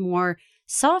is just more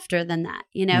softer than that,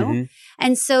 Mm-hmm.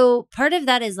 And so part of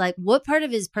that is like, what part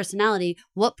of his personality,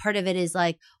 what part of it is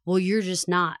like, well, you're just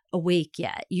not awake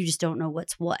yet, you just don't know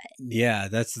what's what. Yeah,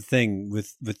 that's the thing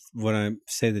with when I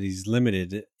say that he's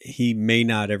limited, he may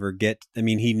not ever get, I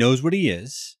mean, he knows what he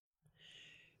is,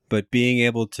 but being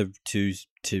able to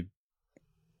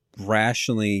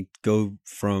rationally go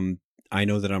from I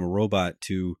know that I'm a robot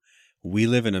to we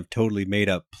live in a totally made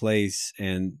up place,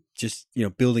 and just,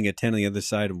 building a tent on the other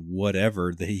side of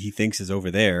whatever that he thinks is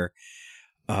over there,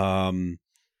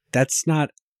 that's not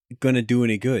going to do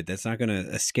any good. That's not going to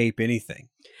escape anything,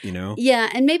 Yeah,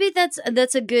 and maybe that's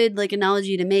a good like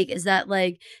analogy to make, is that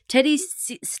like Teddy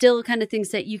still kind of thinks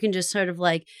that you can just sort of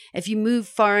like, if you move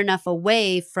far enough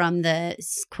away from the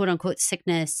quote unquote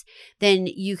sickness, then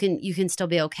you can still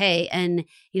be okay. And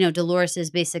Dolores's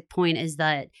basic point is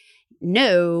that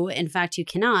no, in fact, you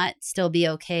cannot still be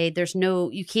okay.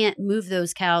 You can't move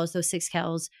those 6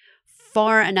 cows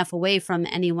far enough away from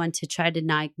anyone to try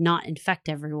to not infect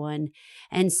everyone.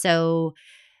 And so,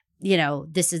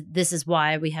 this is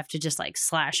why we have to just like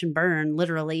slash and burn,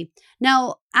 literally.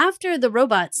 Now, after the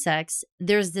robot sex,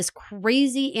 there's this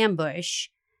crazy ambush.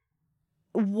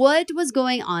 What was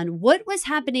going on? What was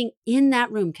happening in that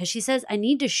room? Because she says, I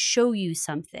need to show you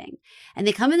something. And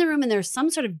they come in the room and there's some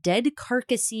sort of dead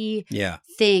carcassy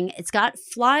thing. It's got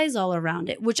flies all around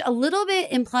it, which a little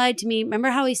bit implied to me.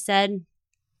 Remember how he said,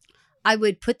 I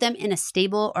would put them in a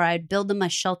stable, or I'd build them a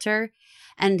shelter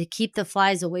and to keep the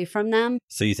flies away from them.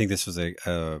 So you think this was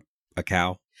a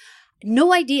cow?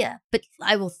 No idea, but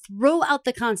I will throw out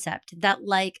the concept that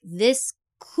like this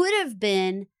could have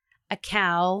been a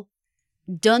cow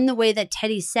done the way that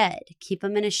Teddy said, keep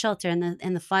them in a shelter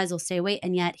and the flies will stay away.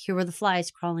 And yet here were the flies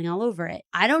crawling all over it.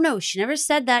 I don't know. She never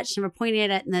said that. She never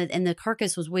pointed at it. And the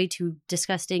carcass was way too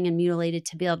disgusting and mutilated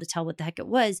to be able to tell what the heck it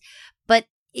was. But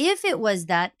if it was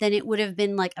that, then it would have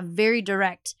been like a very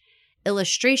direct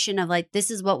illustration of like,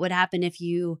 this is what would happen if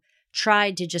you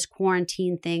tried to just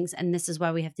quarantine things. And this is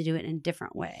why we have to do it in a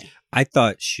different way. I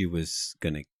thought she was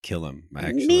going to kill him,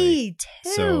 actually. Me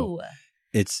too. So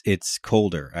it's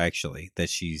colder, actually, that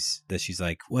she's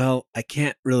like, well, I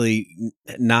can't really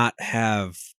not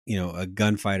have, a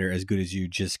gunfighter as good as you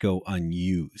just go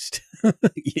unused,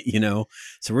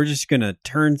 so we're just going to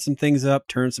turn some things up,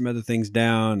 turn some other things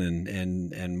down,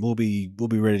 and we'll be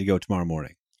ready to go tomorrow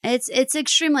morning. It's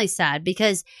extremely sad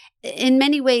because in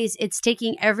many ways it's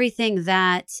taking everything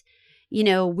that,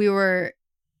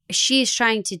 she's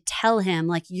trying to tell him,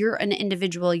 like, you're an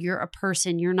individual, you're a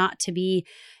person, you're not to be,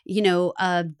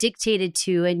 dictated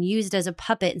to and used as a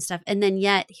puppet and stuff. And then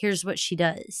yet here's what she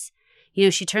does.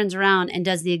 She turns around and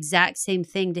does the exact same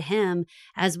thing to him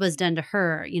as was done to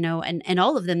her, and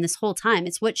all of them this whole time.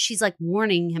 It's what she's like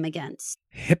warning him against.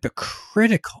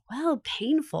 Hypocritical. Well,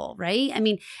 painful, right? I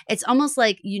mean, it's almost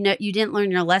like, you didn't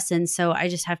learn your lesson, so I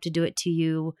just have to do it to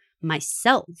you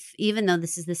myself, even though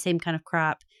this is the same kind of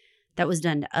crap that was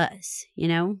done to us,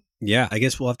 Yeah, I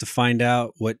guess we'll have to find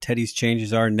out what Teddy's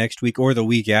changes are next week or the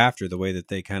week after, the way that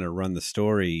they kind of run the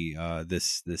story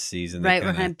this season. Right,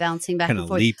 we're kind of bouncing back and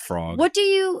forth. Leapfrog. What do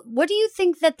you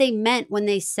think that they meant when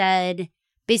they said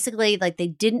basically like they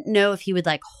didn't know if he would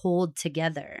like hold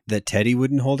together? That Teddy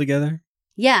wouldn't hold together?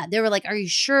 Yeah, they were like, are you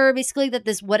sure basically that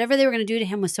this whatever they were going to do to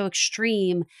him was so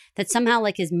extreme that somehow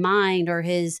like his mind or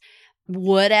his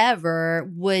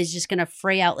whatever was just gonna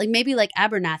fray out, like maybe like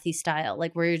Abernathy style,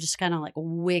 like where you're just kind of like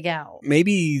wig out.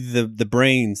 Maybe the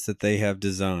brains that they have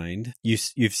designed.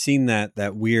 You've seen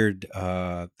that weird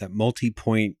that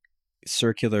multi-point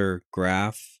circular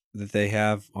graph that they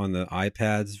have on the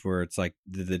iPads, where it's like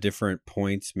the different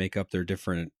points make up their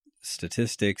different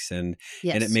statistics, and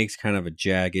Yes. and it makes kind of a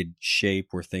jagged shape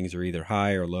where things are either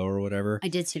high or low or whatever. I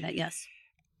did see that. Yes.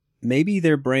 Maybe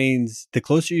their brains, the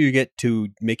closer you get to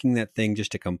making that thing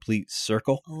just a complete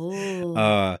circle,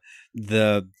 Oh.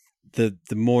 the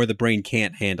more the brain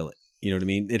can't handle it. You know what I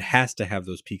mean? It has to have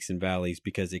those peaks and valleys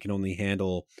because it can only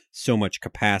handle so much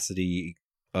capacity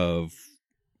of,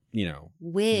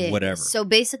 Wig. whatever. So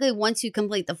basically, once you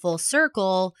complete the full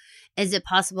circle, is it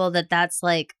possible that that's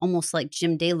like almost like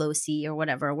Jim Delos-y or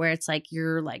whatever, where it's like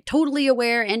you're like totally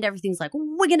aware and everything's like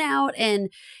wigging out and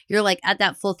you're like at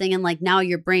that full thing and like now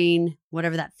your brain,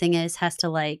 whatever that thing is, has to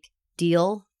like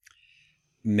deal?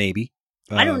 Maybe.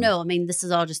 I don't know. I mean, this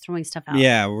is all just throwing stuff out.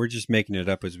 Yeah, we're just making it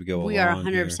up as we go along. We are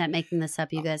 100% here. making this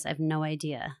up, you guys. I have no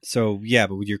idea. So, yeah,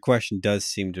 but your question does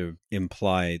seem to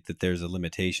imply that there's a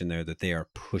limitation there that they are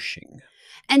pushing.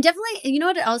 And definitely, you know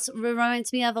what it also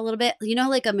reminds me of a little bit?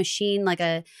 Like a machine, like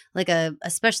a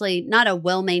especially not a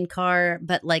well-made car,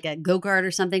 but like a go-kart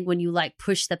or something, when you like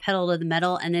push the pedal to the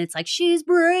metal and it's like, she's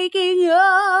breaking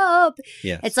up.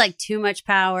 Yes. It's like too much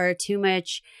power, too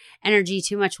much energy,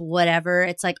 too much whatever.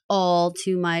 It's like all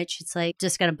too much. It's like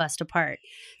just gonna bust apart.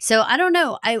 So I don't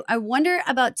know. I wonder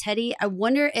about Teddy. I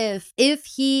wonder if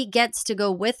he gets to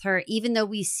go with her, even though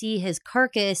we see his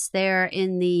carcass there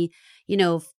in the,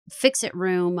 fix-it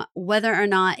room, whether or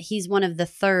not he's one of the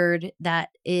third that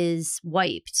is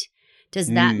wiped. Does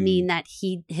that mean that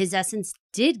his essence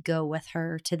did go with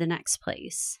her to the next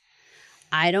place?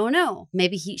 I don't know.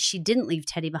 Maybe she didn't leave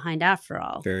Teddy behind after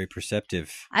all. Very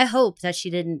perceptive. I hope that she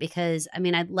didn't, because I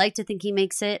mean, I'd like to think he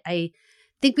makes it. I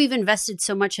think we've invested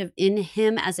so much in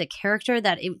him as a character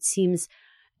that it seems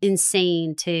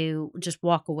insane to just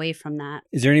walk away from that.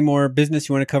 Is there any more business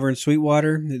you want to cover in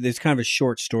Sweetwater? There's kind of a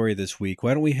short story this week.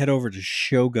 Why don't we head over to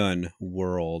Shogun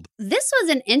World? This was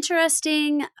an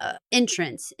interesting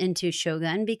entrance into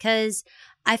Shogun, because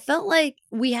I felt like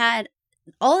we had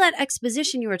all that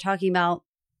exposition you were talking about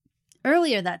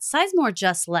earlier that Sizemore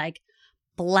just like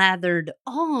blathered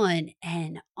on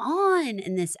and on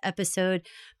in this episode,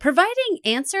 providing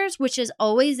answers, which is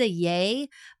always a yay,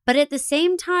 but at the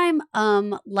same time,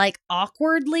 like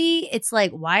awkwardly, it's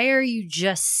like, why are you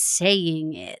just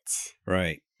saying it?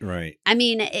 Right. I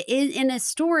mean, in a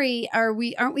story,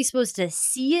 aren't we supposed to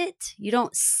see it? You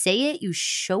don't say it, you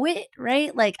show it,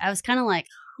 right? Like, I was kind of like,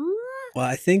 huh? Well,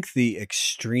 I think the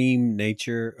extreme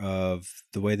nature of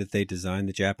the way that they designed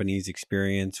the Japanese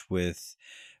experience with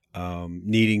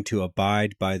needing to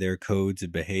abide by their codes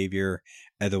of behavior,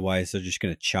 otherwise they're just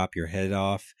going to chop your head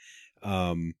off.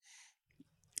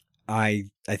 I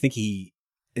think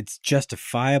it's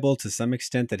justifiable to some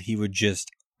extent that he would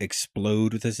just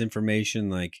explode with this information,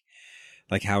 like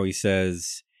how he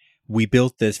says, we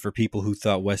built this for people who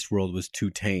thought Westworld was too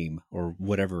tame or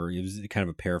whatever. It was kind of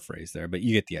a paraphrase there, but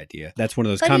you get the idea. That's one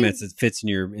of those comments that fits in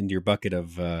your bucket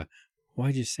of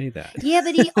why'd you say that? Yeah,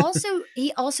 but he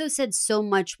also said so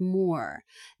much more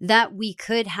that we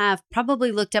could have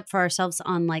probably looked up for ourselves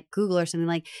on like Google or something.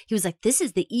 Like, he was like, this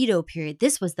is the Edo period.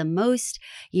 This was the most,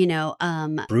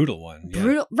 brutal one. Yeah.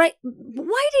 Brutal, right?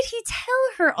 Why did he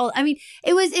tell her all? I mean,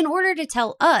 it was in order to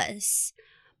tell us,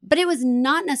 But it was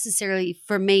not necessarily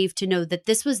for Maeve to know that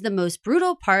this was the most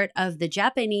brutal part of the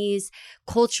Japanese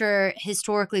culture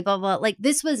historically, blah, blah, blah. Like,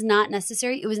 this was not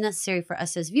necessary. It was necessary for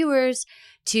us as viewers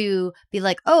to be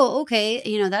like, oh, okay,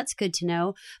 that's good to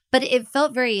know. But it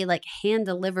felt very like hand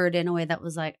delivered in a way that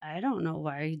was like, I don't know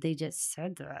why they just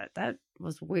said that. That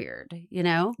was weird,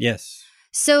 Yes.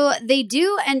 So they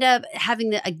do end up having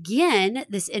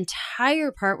this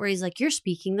entire part where he's like, you're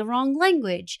speaking the wrong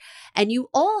language. And you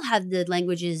all have the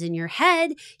languages in your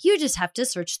head. You just have to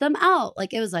search them out.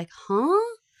 Like, it was like, huh?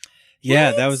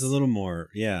 Yeah, What? that was a little more.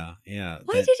 Yeah. Why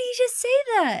did he just say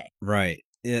that? Right.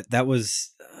 That was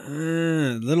a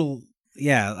little.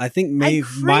 Yeah, I think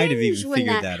Maeve might have even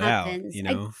figured that happens.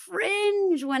 out. I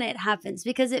cringe when it happens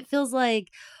because it feels like,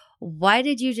 why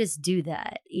did you just do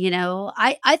that?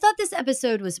 I thought this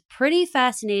episode was pretty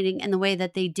fascinating in the way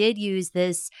that they did use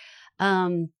this,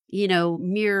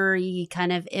 mirror-y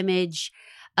kind of image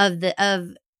of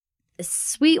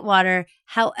Sweetwater.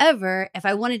 However, if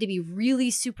I wanted to be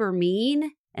really super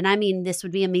mean, and I mean, this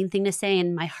would be a mean thing to say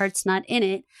and my heart's not in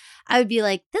it, I would be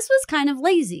like, this was kind of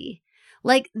lazy.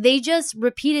 Like, they just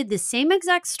repeated the same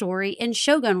exact story in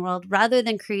Shogun World rather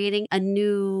than creating a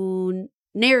new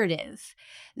narrative.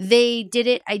 They did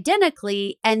it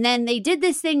identically, and then they did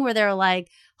this thing where they're like,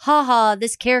 haha,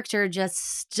 this character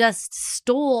just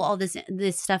stole all this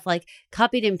stuff, like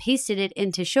copied and pasted it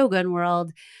into Shogun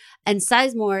World. And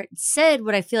Sizemore said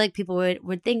what I feel like people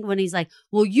would think when he's like,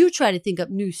 well, you try to think up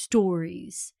new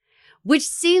stories, which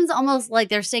seems almost like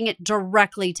they're saying it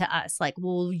directly to us. Like,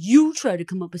 well, you try to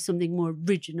come up with something more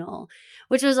original,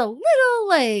 which was a little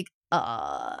like,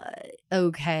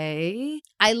 okay.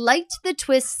 I liked the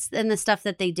twists and the stuff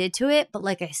that they did to it, but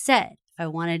like I said, if I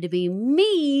wanted to be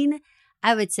mean,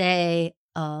 I would say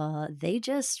they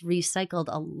just recycled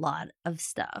a lot of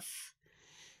stuff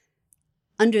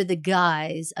under the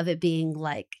guise of it being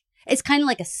like, it's kind of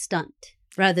like a stunt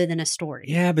rather than a story.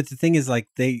 Yeah, but the thing is, like,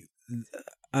 I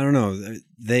don't know,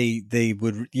 they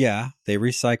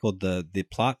recycled the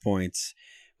plot points.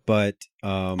 But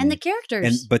and the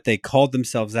characters, but they called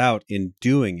themselves out in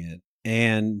doing it,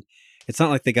 and it's not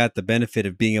like they got the benefit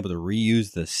of being able to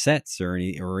reuse the sets or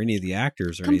any of the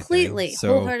actors or completely, anything.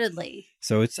 So, wholeheartedly.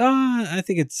 So it's I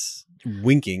think it's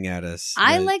winking at us.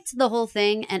 I liked the whole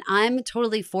thing, and I'm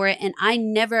totally for it. And I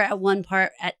never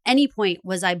at any point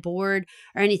was I bored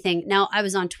or anything. Now, I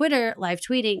was on Twitter live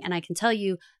tweeting, and I can tell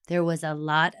you there was a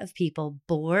lot of people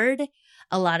bored,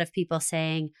 a lot of people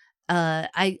saying,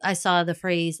 I saw the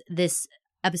phrase, this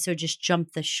episode just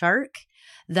jumped the shark,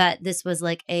 that this was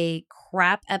like a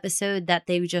crap episode, that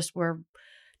they just were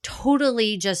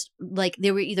totally just like,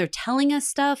 they were either telling us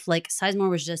stuff, like Sizemore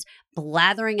was just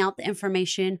blathering out the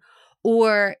information,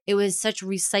 or it was such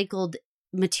recycled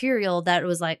material that it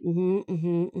was like,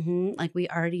 like we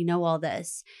already know all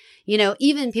this.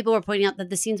 Even people were pointing out that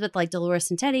the scenes with like Dolores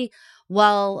and Teddy,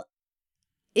 while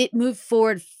it moved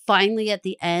forward finally at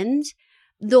the end,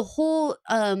 the whole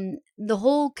what's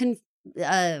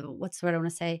the word I want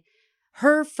to say?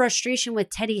 Her frustration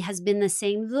with Teddy has been the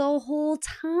same the whole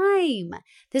time.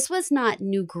 This was not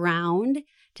new ground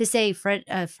to say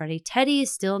Freddie, Teddy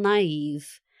is still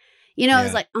naive. I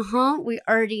was like, we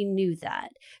already knew that.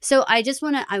 So I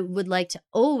would like to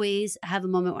always have a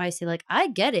moment where I say, like, I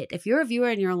get it. If you're a viewer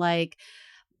and you're like,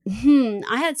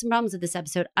 I had some problems with this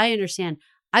episode, I understand.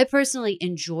 I personally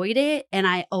enjoyed it. And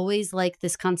I always like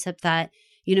this concept that,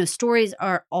 stories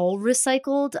are all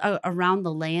recycled around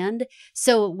the land.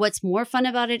 So what's more fun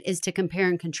about it is to compare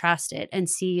and contrast it and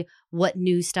see what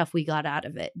new stuff we got out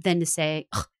of it than to say,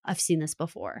 I've seen this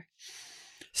before.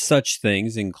 Such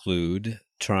things include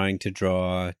trying to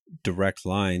draw direct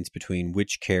lines between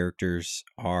which characters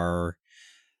are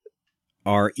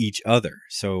each other.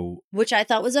 So, which I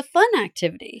thought was a fun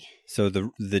activity. So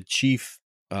the chief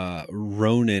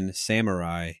Ronin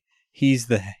samurai, he's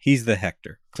the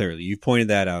Hector. Clearly, you pointed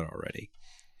that out already.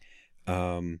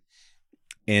 And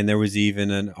there was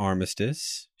even an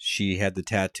armistice. She had the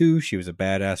tattoo. She was a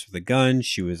badass with a gun.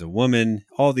 She was a woman.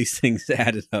 All these things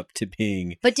added up to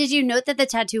being. But did you note that the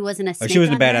tattoo wasn't a snake? She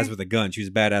wasn't a badass with a gun. She was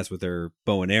a badass with her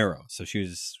bow and arrow. So she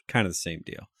was kind of the same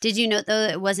deal. Did you note, though,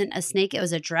 it wasn't a snake? It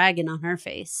was a dragon on her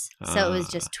face. So it was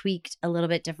just tweaked a little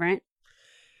bit different.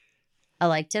 I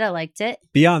liked it.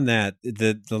 Beyond that,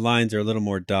 the lines are a little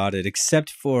more dotted, except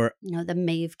for the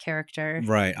Maeve character.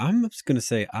 Right. I'm just going to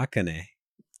say Akane.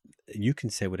 You can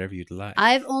say whatever you'd like.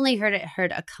 I've only heard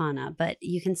Akana, but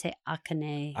you can say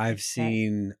Akane. I've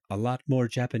seen a lot more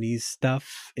Japanese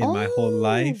stuff in my whole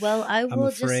life. Well, I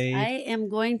am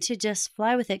going to just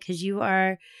fly with it because you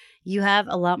have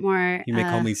a lot more. You may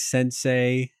call me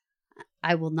sensei.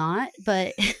 I will not,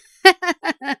 but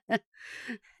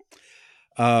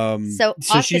So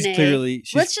she's Akane, clearly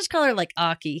let's just call her like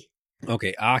Aki.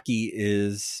 okay. Aki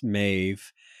is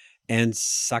Maeve, and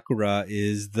Sakura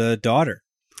is the daughter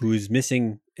who's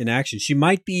missing in action. She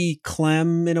might be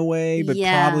Clem in a way, but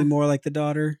Yeah. probably more like the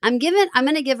daughter. I'm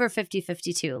going to give her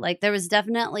 50-50 too. Like there was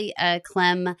definitely a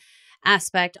Clem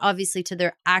aspect, obviously, to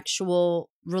their actual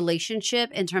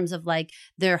relationship in terms of like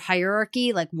their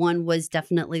hierarchy. Like one was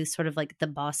definitely sort of like the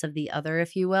boss of the other,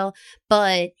 if you will.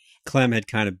 But Clem had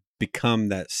kind of become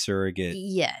that surrogate.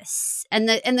 yes. And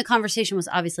the conversation was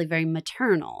obviously very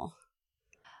maternal.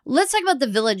 Let's talk about the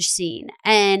village scene.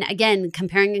 And again,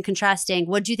 comparing and contrasting,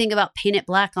 what do you think about Paint It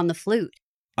Black on the flute?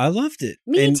 I loved it.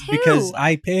 Me too. Because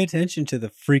I pay attention to the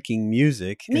freaking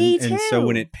music. Me And so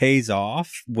when too. it pays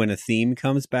off, when a theme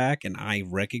comes back and I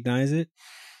recognize it,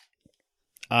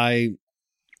 I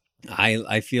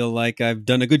feel like I've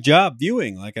done a good job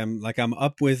viewing. Like I'm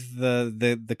up with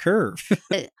the curve.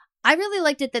 I really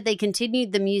liked it that they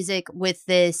continued the music with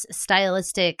this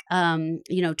stylistic,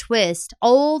 twist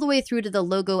all the way through to the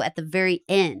logo at the very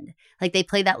end. Like they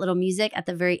play that little music at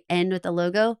the very end with the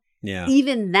logo. Yeah.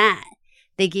 Even that,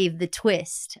 they gave the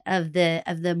twist of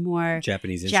the more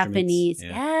Japanese. Japanese.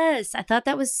 Yeah. Yes. I thought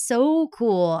that was so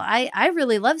cool. I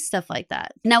really love stuff like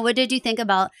that. Now, what did you think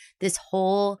about this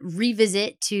whole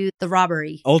revisit to the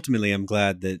robbery? Ultimately, I'm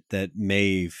glad that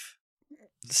Maeve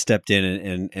stepped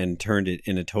in and turned it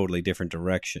in a totally different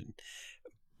direction.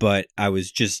 But I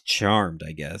was just charmed,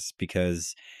 I guess,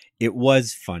 because it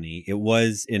was funny. It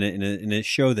was in a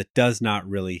show that does not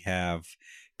really have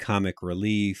comic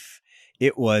relief.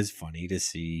 It was funny to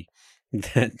see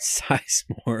that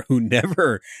Sizemore, who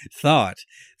never thought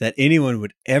that anyone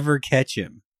would ever catch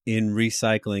him in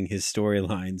recycling his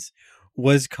storylines,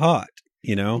 was caught.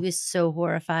 You know, He was so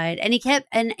horrified, and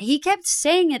he kept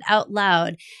saying it out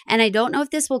loud. And I don't know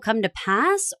if this will come to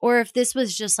pass or if this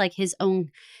was just like his own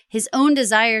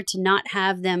desire to not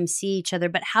have them see each other,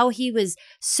 but how he was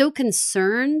so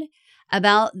concerned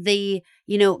about the,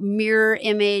 mirror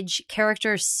image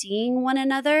characters seeing one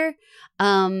another.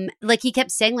 Like he kept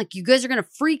saying, like, you guys are going to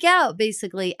freak out,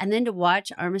 basically. And then to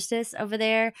watch Armistice over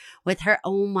there with her,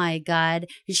 oh my God.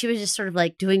 And she was just sort of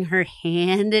like doing her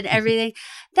hand and everything.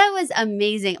 That was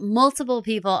amazing. Multiple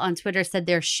people on Twitter said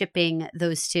they're shipping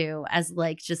those two as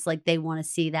like, just like they want to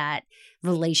see that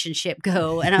relationship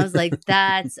go. And I was like,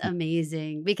 that's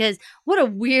amazing, because what a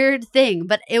weird thing.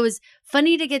 But it was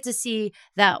funny to get to see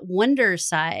that wonder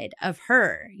side of her.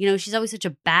 She's always such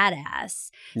a badass.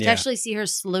 To actually see her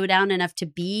slow down enough to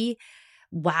be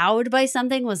wowed by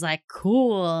something was like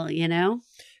cool,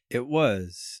 It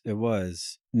was.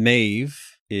 Maeve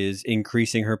is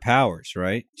increasing her powers,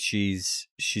 right? She's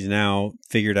now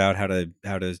figured out how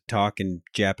to talk in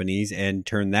Japanese and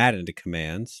turn that into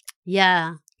commands.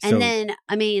 Yeah. So, And then,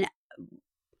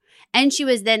 and she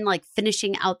was then like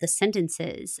finishing out the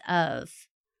sentences of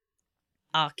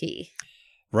Aki.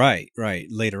 Right.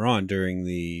 Later on, during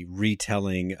the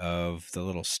retelling of the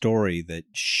little story that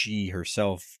she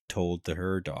herself told to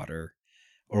her daughter,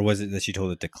 or was it that she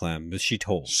told it to Clem? Was she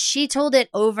told? She told it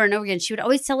over and over again. She would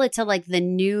always tell it to like the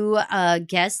new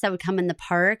guests that would come in the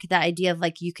park. The idea of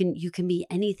like you can be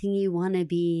anything you want to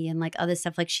be, and like other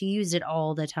stuff. Like she used it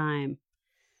all the time.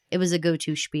 It was a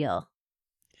go-to spiel.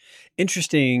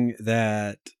 Interesting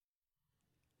that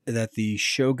the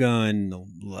Shogun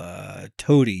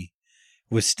Todi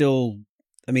was still,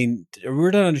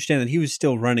 we're to understand that he was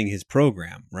still running his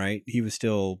program, right? He was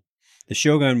still, the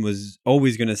Shogun was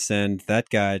always going to send that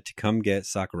guy to come get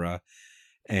Sakura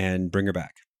and bring her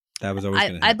back. That was always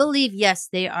going to happen. I believe, yes,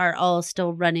 they are all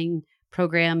still running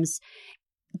programs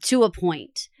to a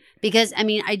point. Because,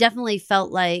 I definitely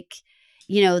felt like,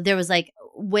 there was like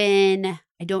when,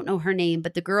 I don't know her name,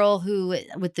 but the girl who,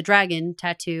 with the dragon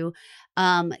tattoo,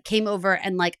 came over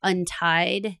and like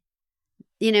untied,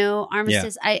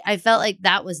 Armistice. Yeah. I felt like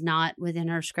that was not within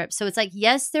her script. So it's like,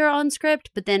 yes, they're on script,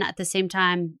 but then at the same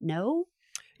time, no.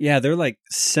 Yeah, they're like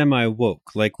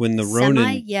semi-woke. Like when the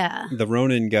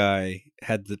Ronin guy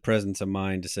had the presence of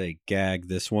mind to say, gag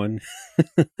this one.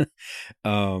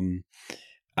 Maybe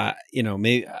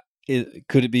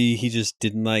could it be he just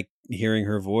didn't like hearing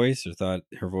her voice or thought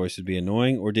her voice would be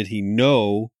annoying? Or did he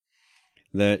know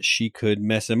that she could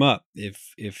mess him up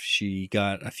if she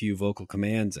got a few vocal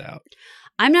commands out?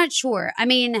 I'm not sure. I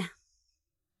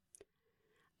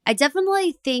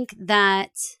definitely think that,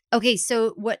 okay,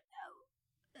 so what,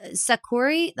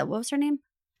 Sakura, what was her name?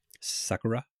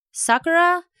 Sakura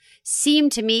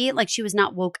seemed to me like she was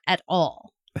not woke at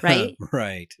all, right?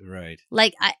 Right.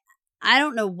 Like, I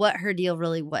don't know what her deal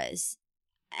really was.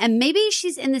 And maybe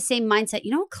she's in the same mindset.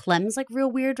 Clem's like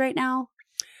real weird right now.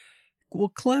 Well,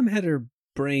 Clem had her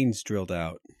brains drilled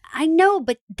out. I know,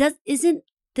 but isn't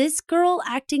this girl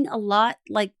acting a lot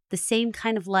like the same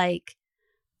kind of like,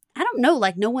 I don't know,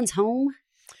 like no one's home?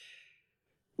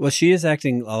 Well, she is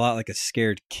acting a lot like a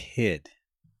scared kid,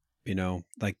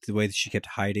 like the way that she kept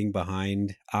hiding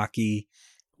behind Aki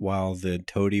while the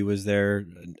toady was there,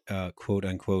 quote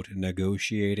unquote,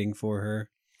 negotiating for her.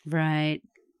 Right.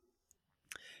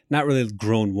 Not really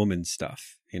grown woman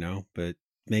stuff, but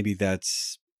maybe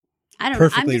that's I don't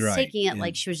perfectly know. I'm just right. taking it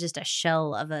like she was just a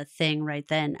shell of a thing right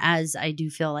then, as I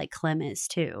do feel like Clem is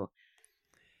too.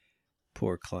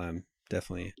 Poor Clem,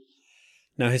 definitely.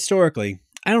 Now, historically,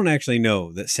 I don't actually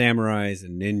know that samurais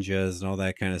and ninjas and all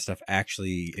that kind of stuff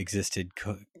actually existed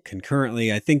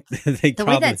concurrently. I think they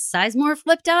way that Sizemore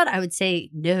flipped out, I would say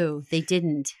no, they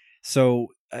didn't. So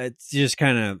it's just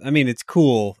kind of, it's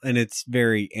cool and it's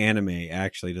very anime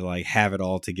actually to like have it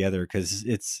all together, because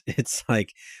it's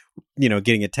like,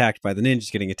 getting attacked by the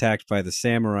ninjas, getting attacked by the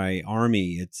samurai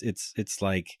army. It's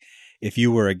like if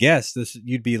you were a guest,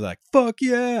 you'd be like, fuck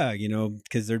yeah,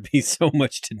 because there'd be so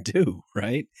much to do,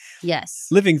 right? Yes.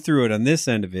 Living through it on this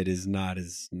end of it is not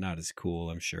as cool,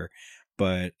 I'm sure.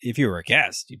 But if you were a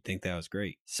guest, you'd think that was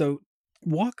great. So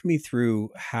walk me through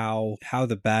how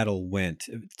the battle went.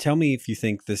 Tell me if you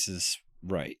think this is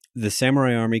right. The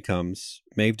samurai army comes.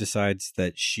 Maeve decides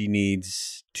that she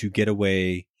needs to get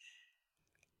away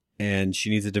and she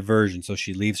needs a diversion. So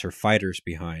she leaves her fighters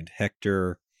behind.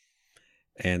 Hector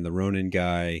and the Ronin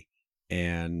guy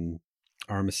and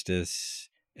Armistice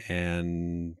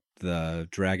and the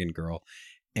dragon girl.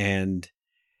 And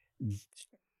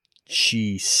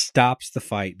she stops the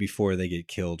fight before they get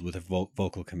killed with a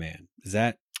vocal command. Is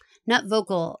that? Not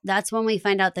vocal. That's when we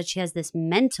find out that she has this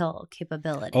mental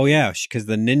capability. Oh, yeah, because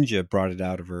the ninja brought it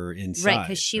out of her inside. Right,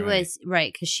 because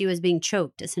she was being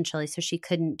choked, essentially, so she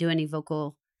couldn't do any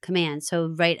vocal command.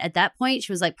 So right at that point,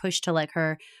 she was like pushed to like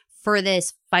her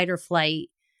furthest fight or flight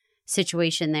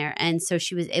situation there, and so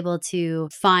she was able to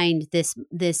find this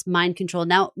mind control.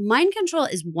 Now, mind control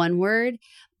is one word,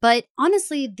 but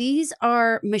honestly, these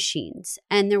are machines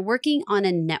and they're working on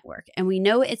a network, and we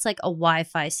know it's like a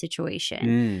Wi-Fi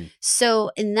situation. So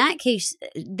in that case,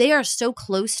 they are so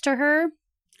close to her.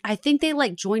 I think they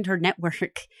like joined her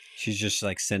network. She's just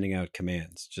like sending out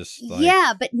commands, just like,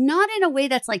 yeah, but not in a way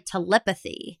that's like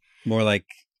telepathy. More like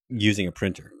using a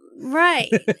printer. Right.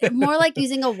 More like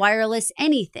using a wireless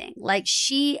anything. Like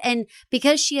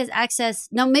because she has access.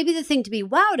 Now, maybe the thing to be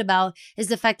wowed about is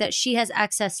the fact that she has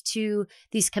access to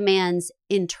these commands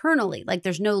internally. Like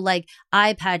there's no like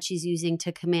iPad she's using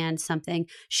to command something.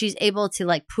 She's able to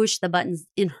like push the buttons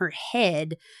in her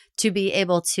head to be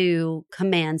able to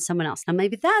command someone else. Now,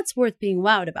 maybe that's worth being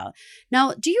wowed about.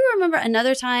 Now, do you remember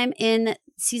another time in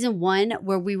season 1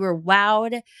 where we were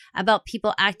wowed about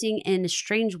people acting in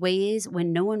strange ways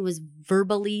when no one was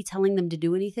verbally telling them to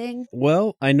do anything?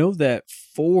 Well, I know that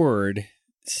Ford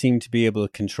seemed to be able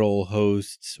to control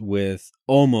hosts with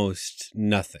almost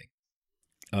nothing.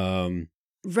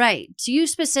 Right. Do you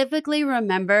specifically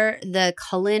remember the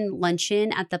Cullen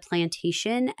luncheon at the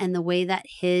plantation and the way that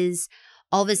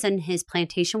all of a sudden his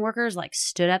plantation workers like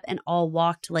stood up and all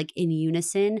walked like in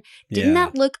unison? Didn't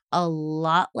that look a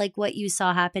lot like what you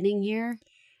saw happening here?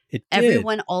 It did.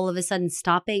 Everyone all of a sudden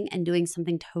stopping and doing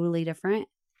something totally different?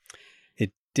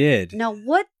 It did. Now,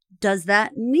 what does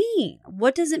that mean?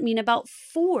 What does it mean about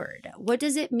Ford? What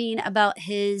does it mean about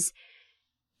his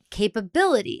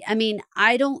capability? I mean,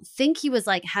 I don't think he was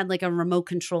had a remote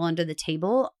control under the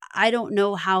table. I don't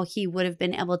know how he would have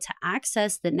been able to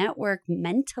access the network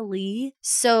mentally.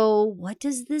 So what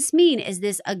does this mean? Is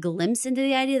this a glimpse into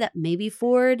the idea that maybe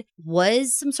Ford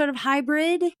was some sort of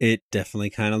hybrid? It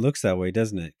definitely kind of looks that way,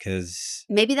 doesn't it? Because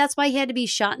maybe that's why he had to be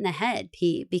shot in the head,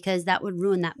 Pete, because that would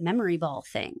ruin that memory ball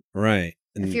thing. Right.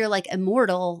 And if you're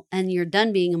immortal and you're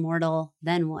done being immortal,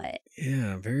 then what?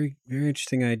 Yeah, very, very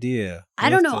interesting idea. I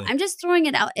don't know. I'm just throwing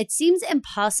it out. It seems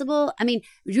impossible. I mean,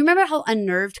 do you remember how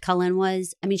unnerved Cullen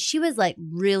was? I mean, she was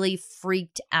really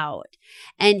freaked out.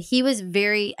 And he was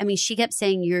she kept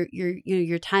saying,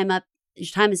 your time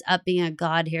is up being a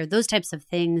god here, those types of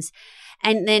things.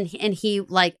 And he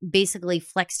basically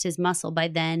flexed his muscle by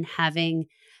then having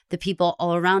the people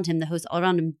all around him, the hosts all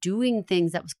around him, doing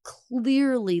things that was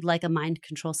clearly like a mind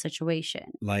control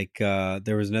situation.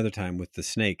 There was another time with the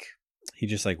snake. He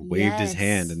just waved his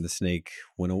hand and the snake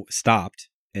stopped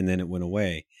and then it went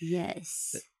away.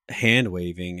 Yes. hand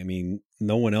waving. I mean,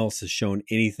 no one else has shown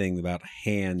anything about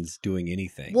hands doing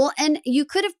anything. Well, and you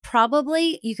could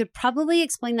probably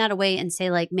explain that away and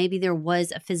say like maybe there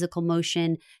was a physical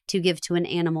motion to give to an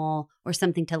animal or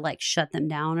something to like shut them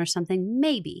down or something.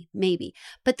 Maybe.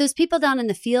 But those people down in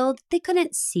the field, they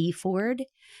couldn't see Ford.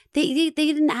 They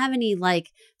didn't have any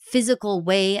like physical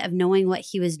way of knowing what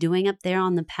he was doing up there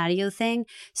on the patio thing.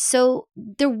 So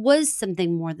there was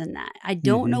something more than that. I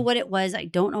don't know what it was. I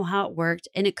don't know how it worked.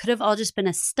 And it could have all just been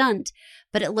a stunt,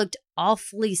 but it looked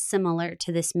awfully similar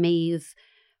to this Maeve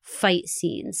fight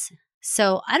scenes.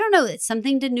 So I don't know. It's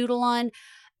something to noodle on.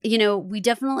 You know, we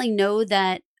definitely know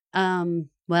that,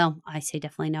 well, I say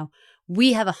definitely know.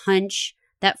 We have a hunch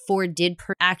that Ford did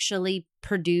actually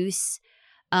produce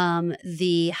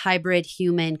the hybrid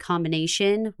human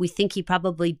combination. We think he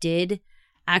probably did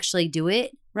actually do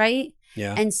it, right?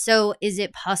 Yeah. And so is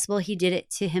it possible he did it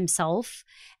to himself?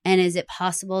 And is it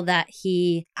possible that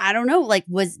he, I don't know, like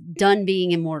was done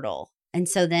being immortal? And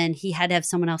so then he had to have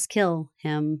someone else kill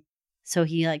him. So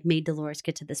he like made Dolores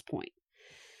get to this point.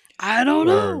 I don't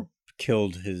know.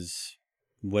 Killed his,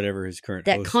 whatever his current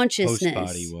consciousness host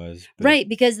body was. Right.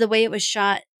 Because the way it was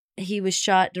shot, he was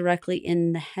shot directly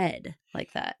in the head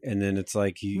like that. And then it's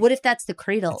like what if that's the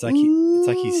cradle? It's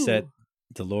like he set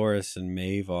Dolores and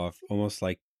Maeve off almost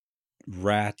like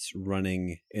rats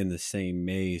running in the same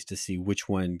maze to see which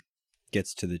one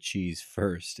gets to the cheese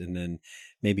first. And then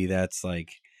maybe that's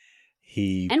like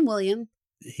William.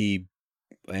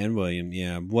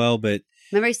 Yeah. Well, but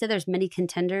remember he said there's many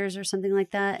contenders or something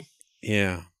like that?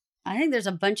 Yeah. I think there's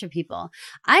a bunch of people.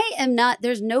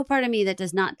 There's no part of me that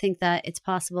does not think that it's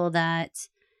possible that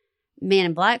Man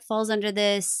in Black falls under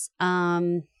this.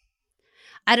 I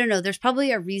don't know. There's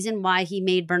probably a reason why he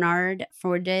made Bernard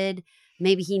Ford did.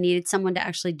 Maybe he needed someone to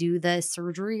actually do the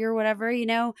surgery or whatever, you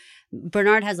know.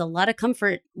 Bernard has a lot of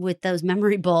comfort with those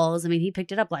memory balls. I mean, he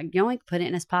picked it up like yoink, put it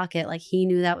in his pocket. Like he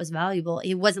knew that was valuable.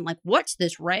 He wasn't like, what's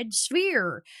this red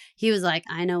sphere? He was like,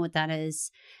 I know what that is.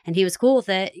 And he was cool with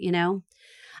it, you know.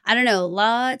 I don't know,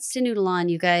 lots to noodle on,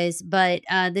 you guys. But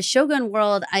the Shogun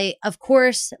world, I, of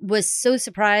course, was so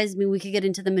surprised. I mean, we could get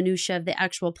into the minutia of the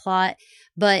actual plot.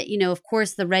 But, you know, of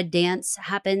course, the red dance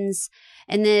happens.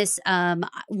 And this,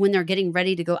 when they're getting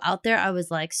ready to go out there, I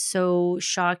was like so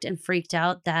shocked and freaked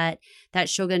out that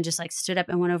Shogun just like stood up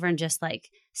and went over and just like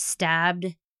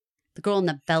stabbed the girl in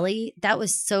the belly. That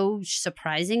was so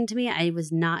surprising to me. I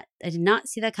did not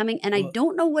see that coming. And I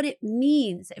don't know what it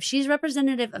means. If she's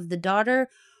representative of the daughter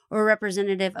or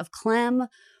representative of Clem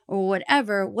or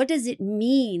whatever, what does it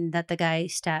mean that the guy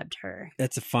stabbed her?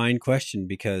 That's a fine question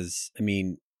because, I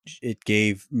mean, it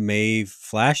gave Maeve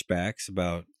flashbacks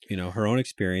about, you know, her own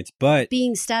experience, but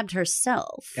being stabbed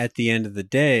herself. At the end of the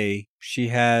day, she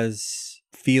has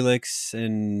Felix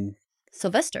and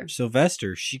Sylvester.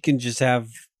 She can just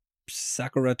have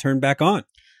Sakura turn back on.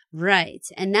 Right.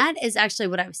 And that is actually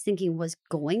what I was thinking was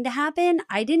going to happen.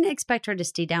 I didn't expect her to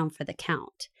stay down for the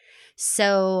count.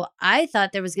 So I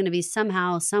thought there was going to be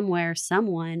somehow, somewhere,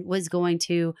 someone was going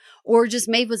to, or just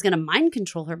Maeve was going to mind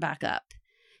control her back up.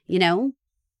 You know,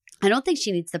 I don't think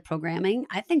she needs the programming.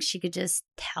 I think she could just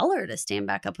tell her to stand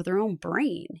back up with her own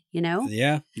brain, you know?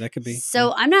 Yeah, that could be.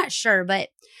 So I'm not sure, but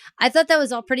I thought that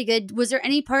was all pretty good. Was there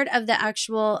any part of the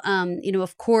actual, you know,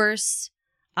 of course,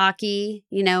 Aki,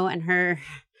 you know, and her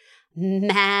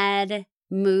mad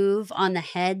move on the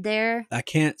head there? I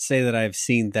can't say that I've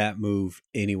seen that move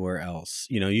anywhere else.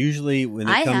 You know, usually when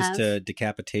it comes to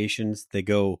decapitations, they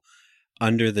go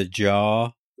under the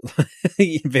jaw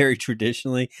very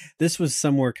traditionally. This was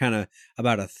somewhere kind of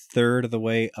about a third of the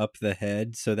way up the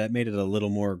head. So that made it a little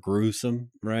more gruesome,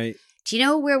 right? Do you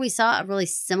know where we saw a really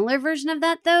similar version of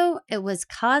that, though? It was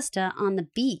Costa on the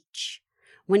beach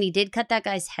when he did cut that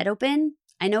guy's head open.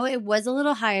 I know it was a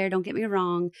little higher, don't get me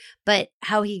wrong, but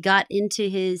how he got into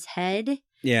his head.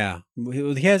 Yeah.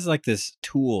 He has like this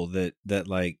tool that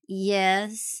like.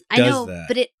 Yes, I know,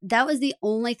 but that was the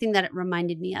only thing that it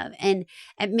reminded me of. And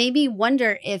it made me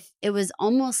wonder if it was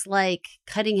almost like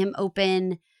cutting him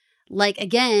open. Like,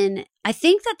 again, I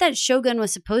think that Shogun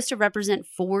was supposed to represent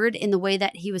Ford in the way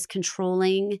that he was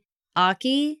controlling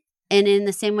Aki. And in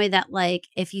the same way that, like,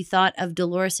 if you thought of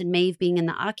Dolores and Maeve being in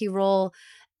the Aki role,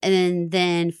 and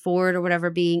then Ford or whatever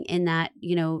being in that,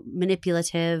 you know,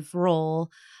 manipulative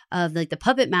role of like the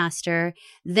puppet master,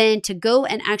 then to go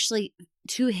and actually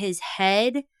to his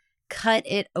head, cut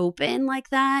it open like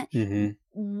that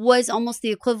was almost the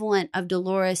equivalent of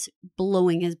Dolores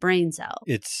blowing his brains out.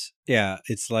 It's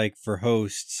like for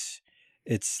hosts,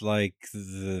 It's like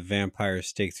the vampire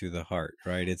stake through the heart,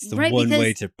 right? It's the Right, one because-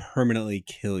 way to permanently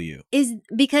kill you. Is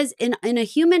because in a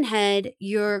human head,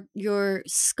 your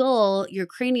skull, your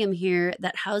cranium here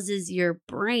that houses your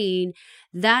brain,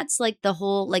 that's like the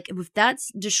whole, like if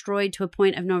that's destroyed to a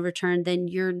point of no return, then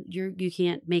you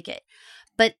can't make it.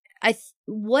 But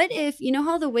what if, you know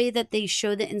how the way that they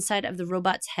show the inside of the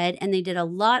robot's head, and they did a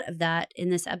lot of that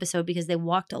in this episode because they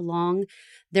walked along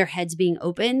their heads being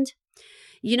opened.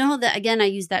 You know that, again, I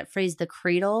use that phrase, the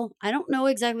cradle. I don't know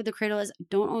exactly what the cradle is. I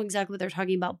don't know exactly what they're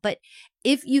talking about. But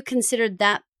if you considered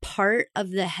that part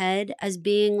of the head as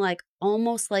being like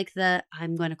almost like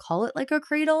I'm going to call it like a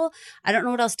cradle. I don't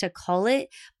know what else to call it,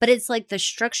 but it's like the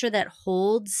structure that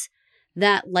holds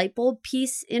that light bulb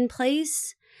piece in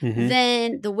place. Mhm.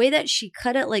 Then the way that she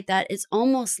cut it like that, it's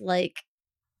almost like,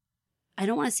 I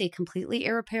don't want to say completely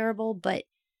irreparable, but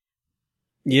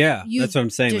Yeah, you that's what I'm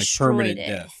saying. Like destroyed permanent it.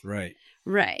 death, right?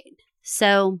 right.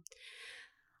 So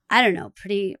I don't know,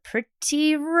 pretty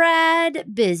rad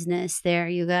business there,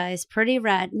 you guys. Pretty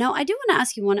rad. No, I do want to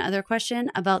ask you one other question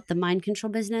about the mind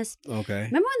control business. Okay.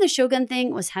 Remember when the Shogun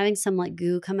thing was having some like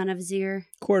goo come out of his ear?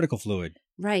 Cortical fluid.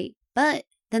 Right. But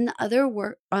then the other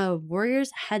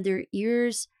warriors had their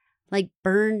ears like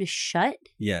burned shut.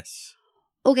 Yes.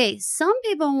 Okay, some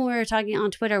people when we were talking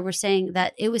on Twitter were saying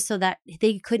that it was so that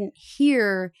they couldn't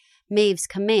hear Maeve's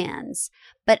commands.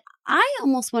 But I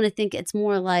almost want to think it's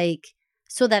more like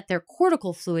so that their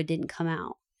cortical fluid didn't come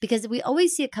out. Because we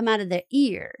always see it come out of their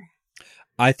ear.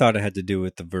 I thought it had to do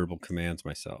with the verbal commands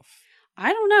myself.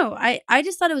 I don't know. I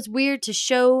just thought it was weird to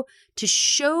show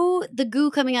the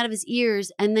goo coming out of his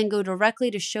ears and then go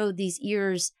directly to show these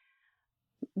ears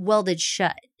welded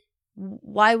shut.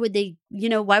 Why would they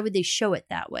show it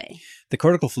that way? The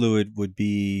cortical fluid would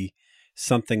be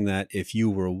something that if you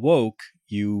were woke,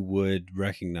 you would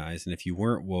recognize. And if you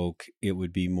weren't woke, it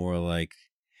would be more like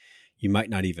you might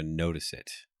not even notice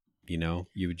it. You know,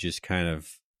 you would just kind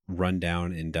of run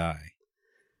down and die.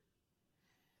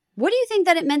 What do you think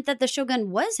that it meant that the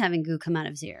Shogun was having goo come out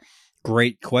of his ear?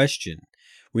 Great question.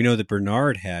 We know that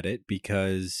Bernard had it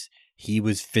because he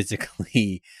was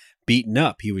physically beaten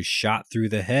up. He was shot through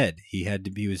the head. He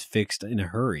was fixed in a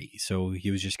hurry. So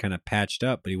he was just kind of patched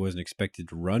up, but he wasn't expected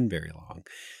to run very long.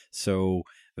 So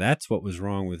that's what was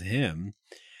wrong with him.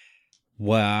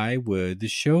 Why would the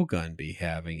Shogun be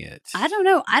having it? I don't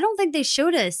know. I don't think they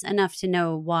showed us enough to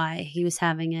know why he was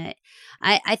having it.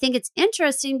 I think it's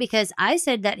interesting because I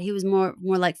said that he was more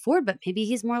like Ford, but maybe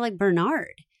he's more like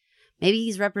Bernard. Maybe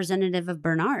he's representative of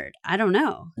Bernard. I don't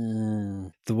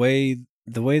know. The way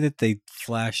that they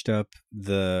flashed up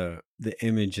the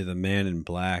image of the man in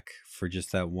black for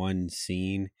just that one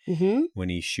scene Mm-hmm. when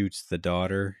he shoots the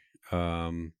daughter,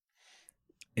 and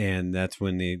that's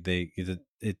when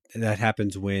that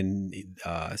happens when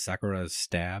Sakura is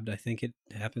stabbed. I think it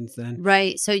happens then.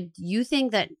 Right. So you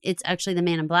think that it's actually the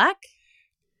man in black?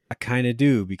 I kind of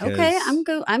do because Okay, I'm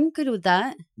good with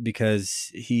that.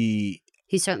 because he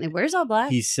Certainly wears all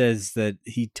black. he says that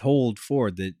he told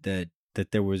Ford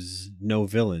that there was no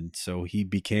villain, so he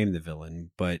became the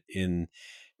villain. But in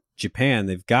Japan,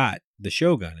 they've got the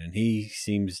Shogun, and he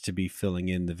seems to be filling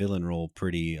in the villain role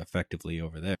pretty effectively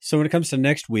over there. So when it comes to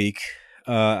next week,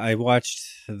 I watched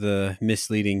the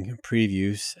misleading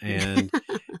previews, and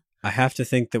I have to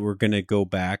think that we're going to go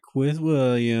back with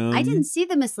William. I didn't see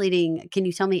the misleading. Can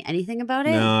you tell me anything about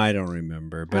it? No, I don't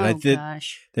remember. But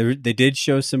gosh. they did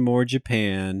show some more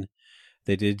Japan.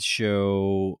 They did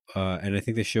show, and I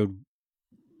think they showed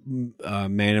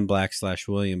Man in Black /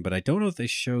 William, but I don't know if they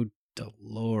showed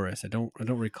Dolores. I don't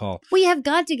recall. We have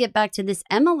got to get back to this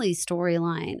Emily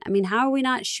storyline. I mean, how are we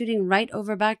not shooting right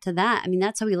over back to that? I mean,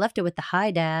 that's how we left it with the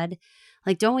Hi Dad.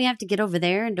 Like, don't we have to get over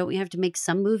there and don't we have to make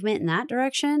some movement in that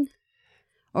direction?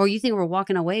 Or you think we're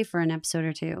walking away for an episode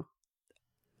or two?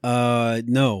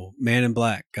 No, Man in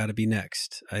Black got to be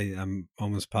next. I'm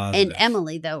almost positive. And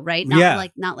Emily, though, right?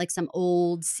 Not like some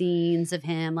old scenes of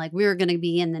him. Like, we're going to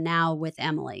be in the now with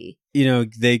Emily. You know,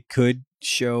 they could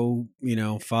show,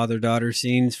 father-daughter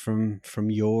scenes from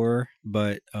yore,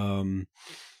 but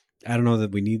I don't know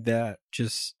that we need that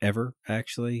just ever,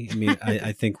 actually. I mean,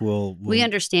 I think we'll we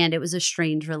understand it was a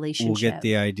strange relationship. We'll get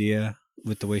the idea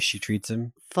with the way she treats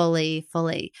him. Fully.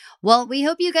 Well, we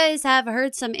hope you guys have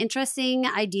heard some interesting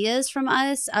ideas from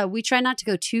us. We try not to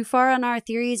go too far on our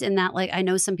theories in that, like, I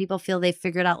know some people feel they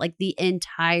figured out like the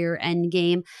entire end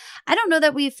game. I don't know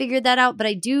that we've figured that out, but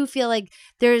I do feel like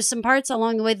there's some parts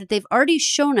along the way that they've already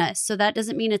shown us. So that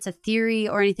doesn't mean it's a theory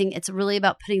or anything. It's really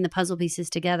about putting the puzzle pieces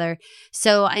together.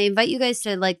 So I invite you guys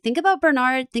to like think about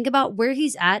Bernard, think about where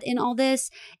he's at in all this.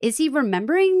 Is he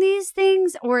remembering these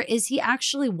things or is he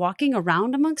actually walking around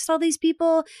around amongst all these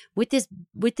people with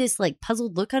this like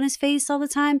puzzled look on his face all the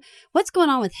time? What's going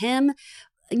on with him?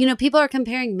 You know, people are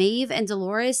comparing Maeve and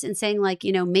Dolores and saying like,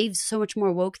 you know, Maeve's so much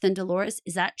more woke than Dolores.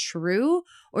 Is that true?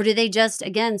 Or do they just,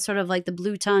 again, sort of like the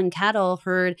blue tongue cattle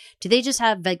herd, do they just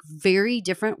have like very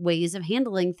different ways of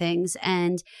handling things?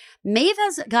 And Maeve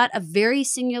has got a very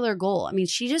singular goal. I mean,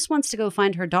 she just wants to go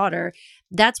find her daughter.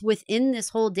 That's within this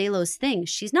whole Delos thing.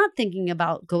 She's not thinking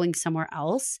about going somewhere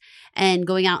else and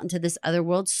going out into this other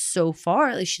world so far.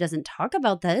 At least she doesn't talk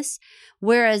about this.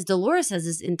 Whereas Dolores has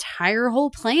this entire whole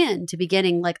plan to be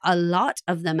getting like a lot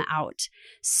of them out.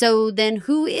 So then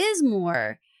who is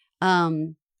more,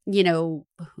 you know,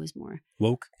 who's more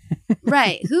woke?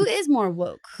 Right. Who is more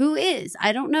woke? Who is?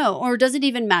 I don't know. Or does it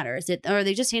even matter? Is it, or are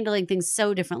they just handling things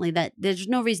so differently that there's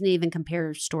no reason to even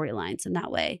compare storylines in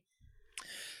that way?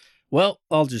 Well,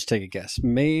 I'll just take a guess.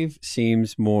 Maeve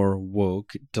seems more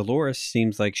woke. Dolores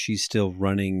seems like she's still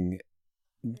running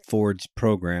Ford's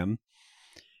program.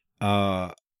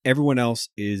 Everyone else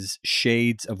is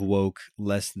shades of woke,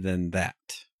 less than that.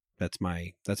 That's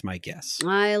my guess.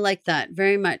 I like that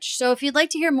very much. So if you'd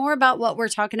like to hear more about what we're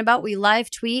talking about, we live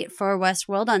tweet for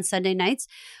Westworld on Sunday nights.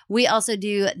 We also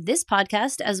do this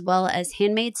podcast as well as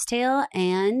Handmaid's Tale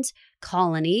and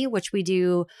Colony, which we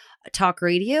do talk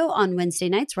radio on Wednesday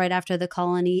nights right after the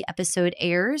Colony episode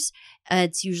airs.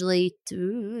 It's usually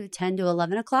 10 to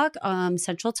 11 o'clock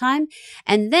Central Time.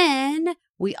 And then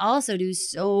we also do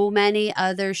so many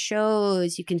other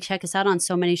shows. You can check us out on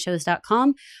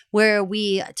SoManyShows.com, where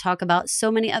we talk about so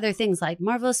many other things like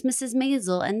Marvelous Mrs.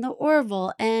 Maisel and The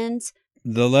Orville and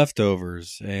The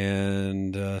Leftovers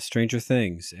and Stranger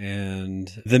Things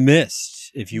and The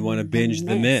Mist, if you want to binge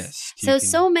The Mist.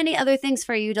 So many other things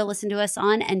for you to listen to us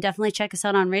on, and definitely check us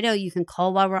out on radio. You can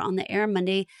call while we're on the air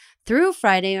Monday through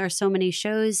Friday. Our So Many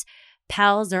Shows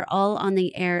pals are all on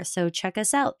the air, so check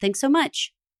us out. Thanks so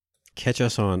much. Catch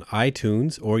us on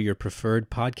iTunes or your preferred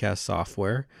podcast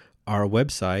software. Our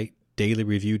website,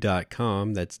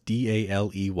 dailyreview.com. That's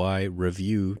DALEY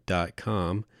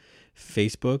review.com.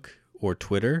 Facebook or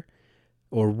Twitter,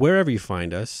 or wherever you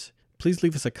find us. Please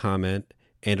leave us a comment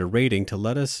and a rating to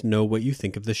let us know what you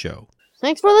think of the show.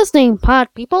 Thanks for listening, pod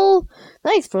people.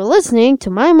 Thanks for listening to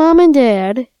my mom and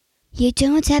dad. You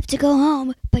don't have to go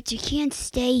home, but you can't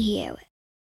stay here.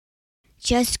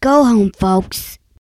 Just go home, folks.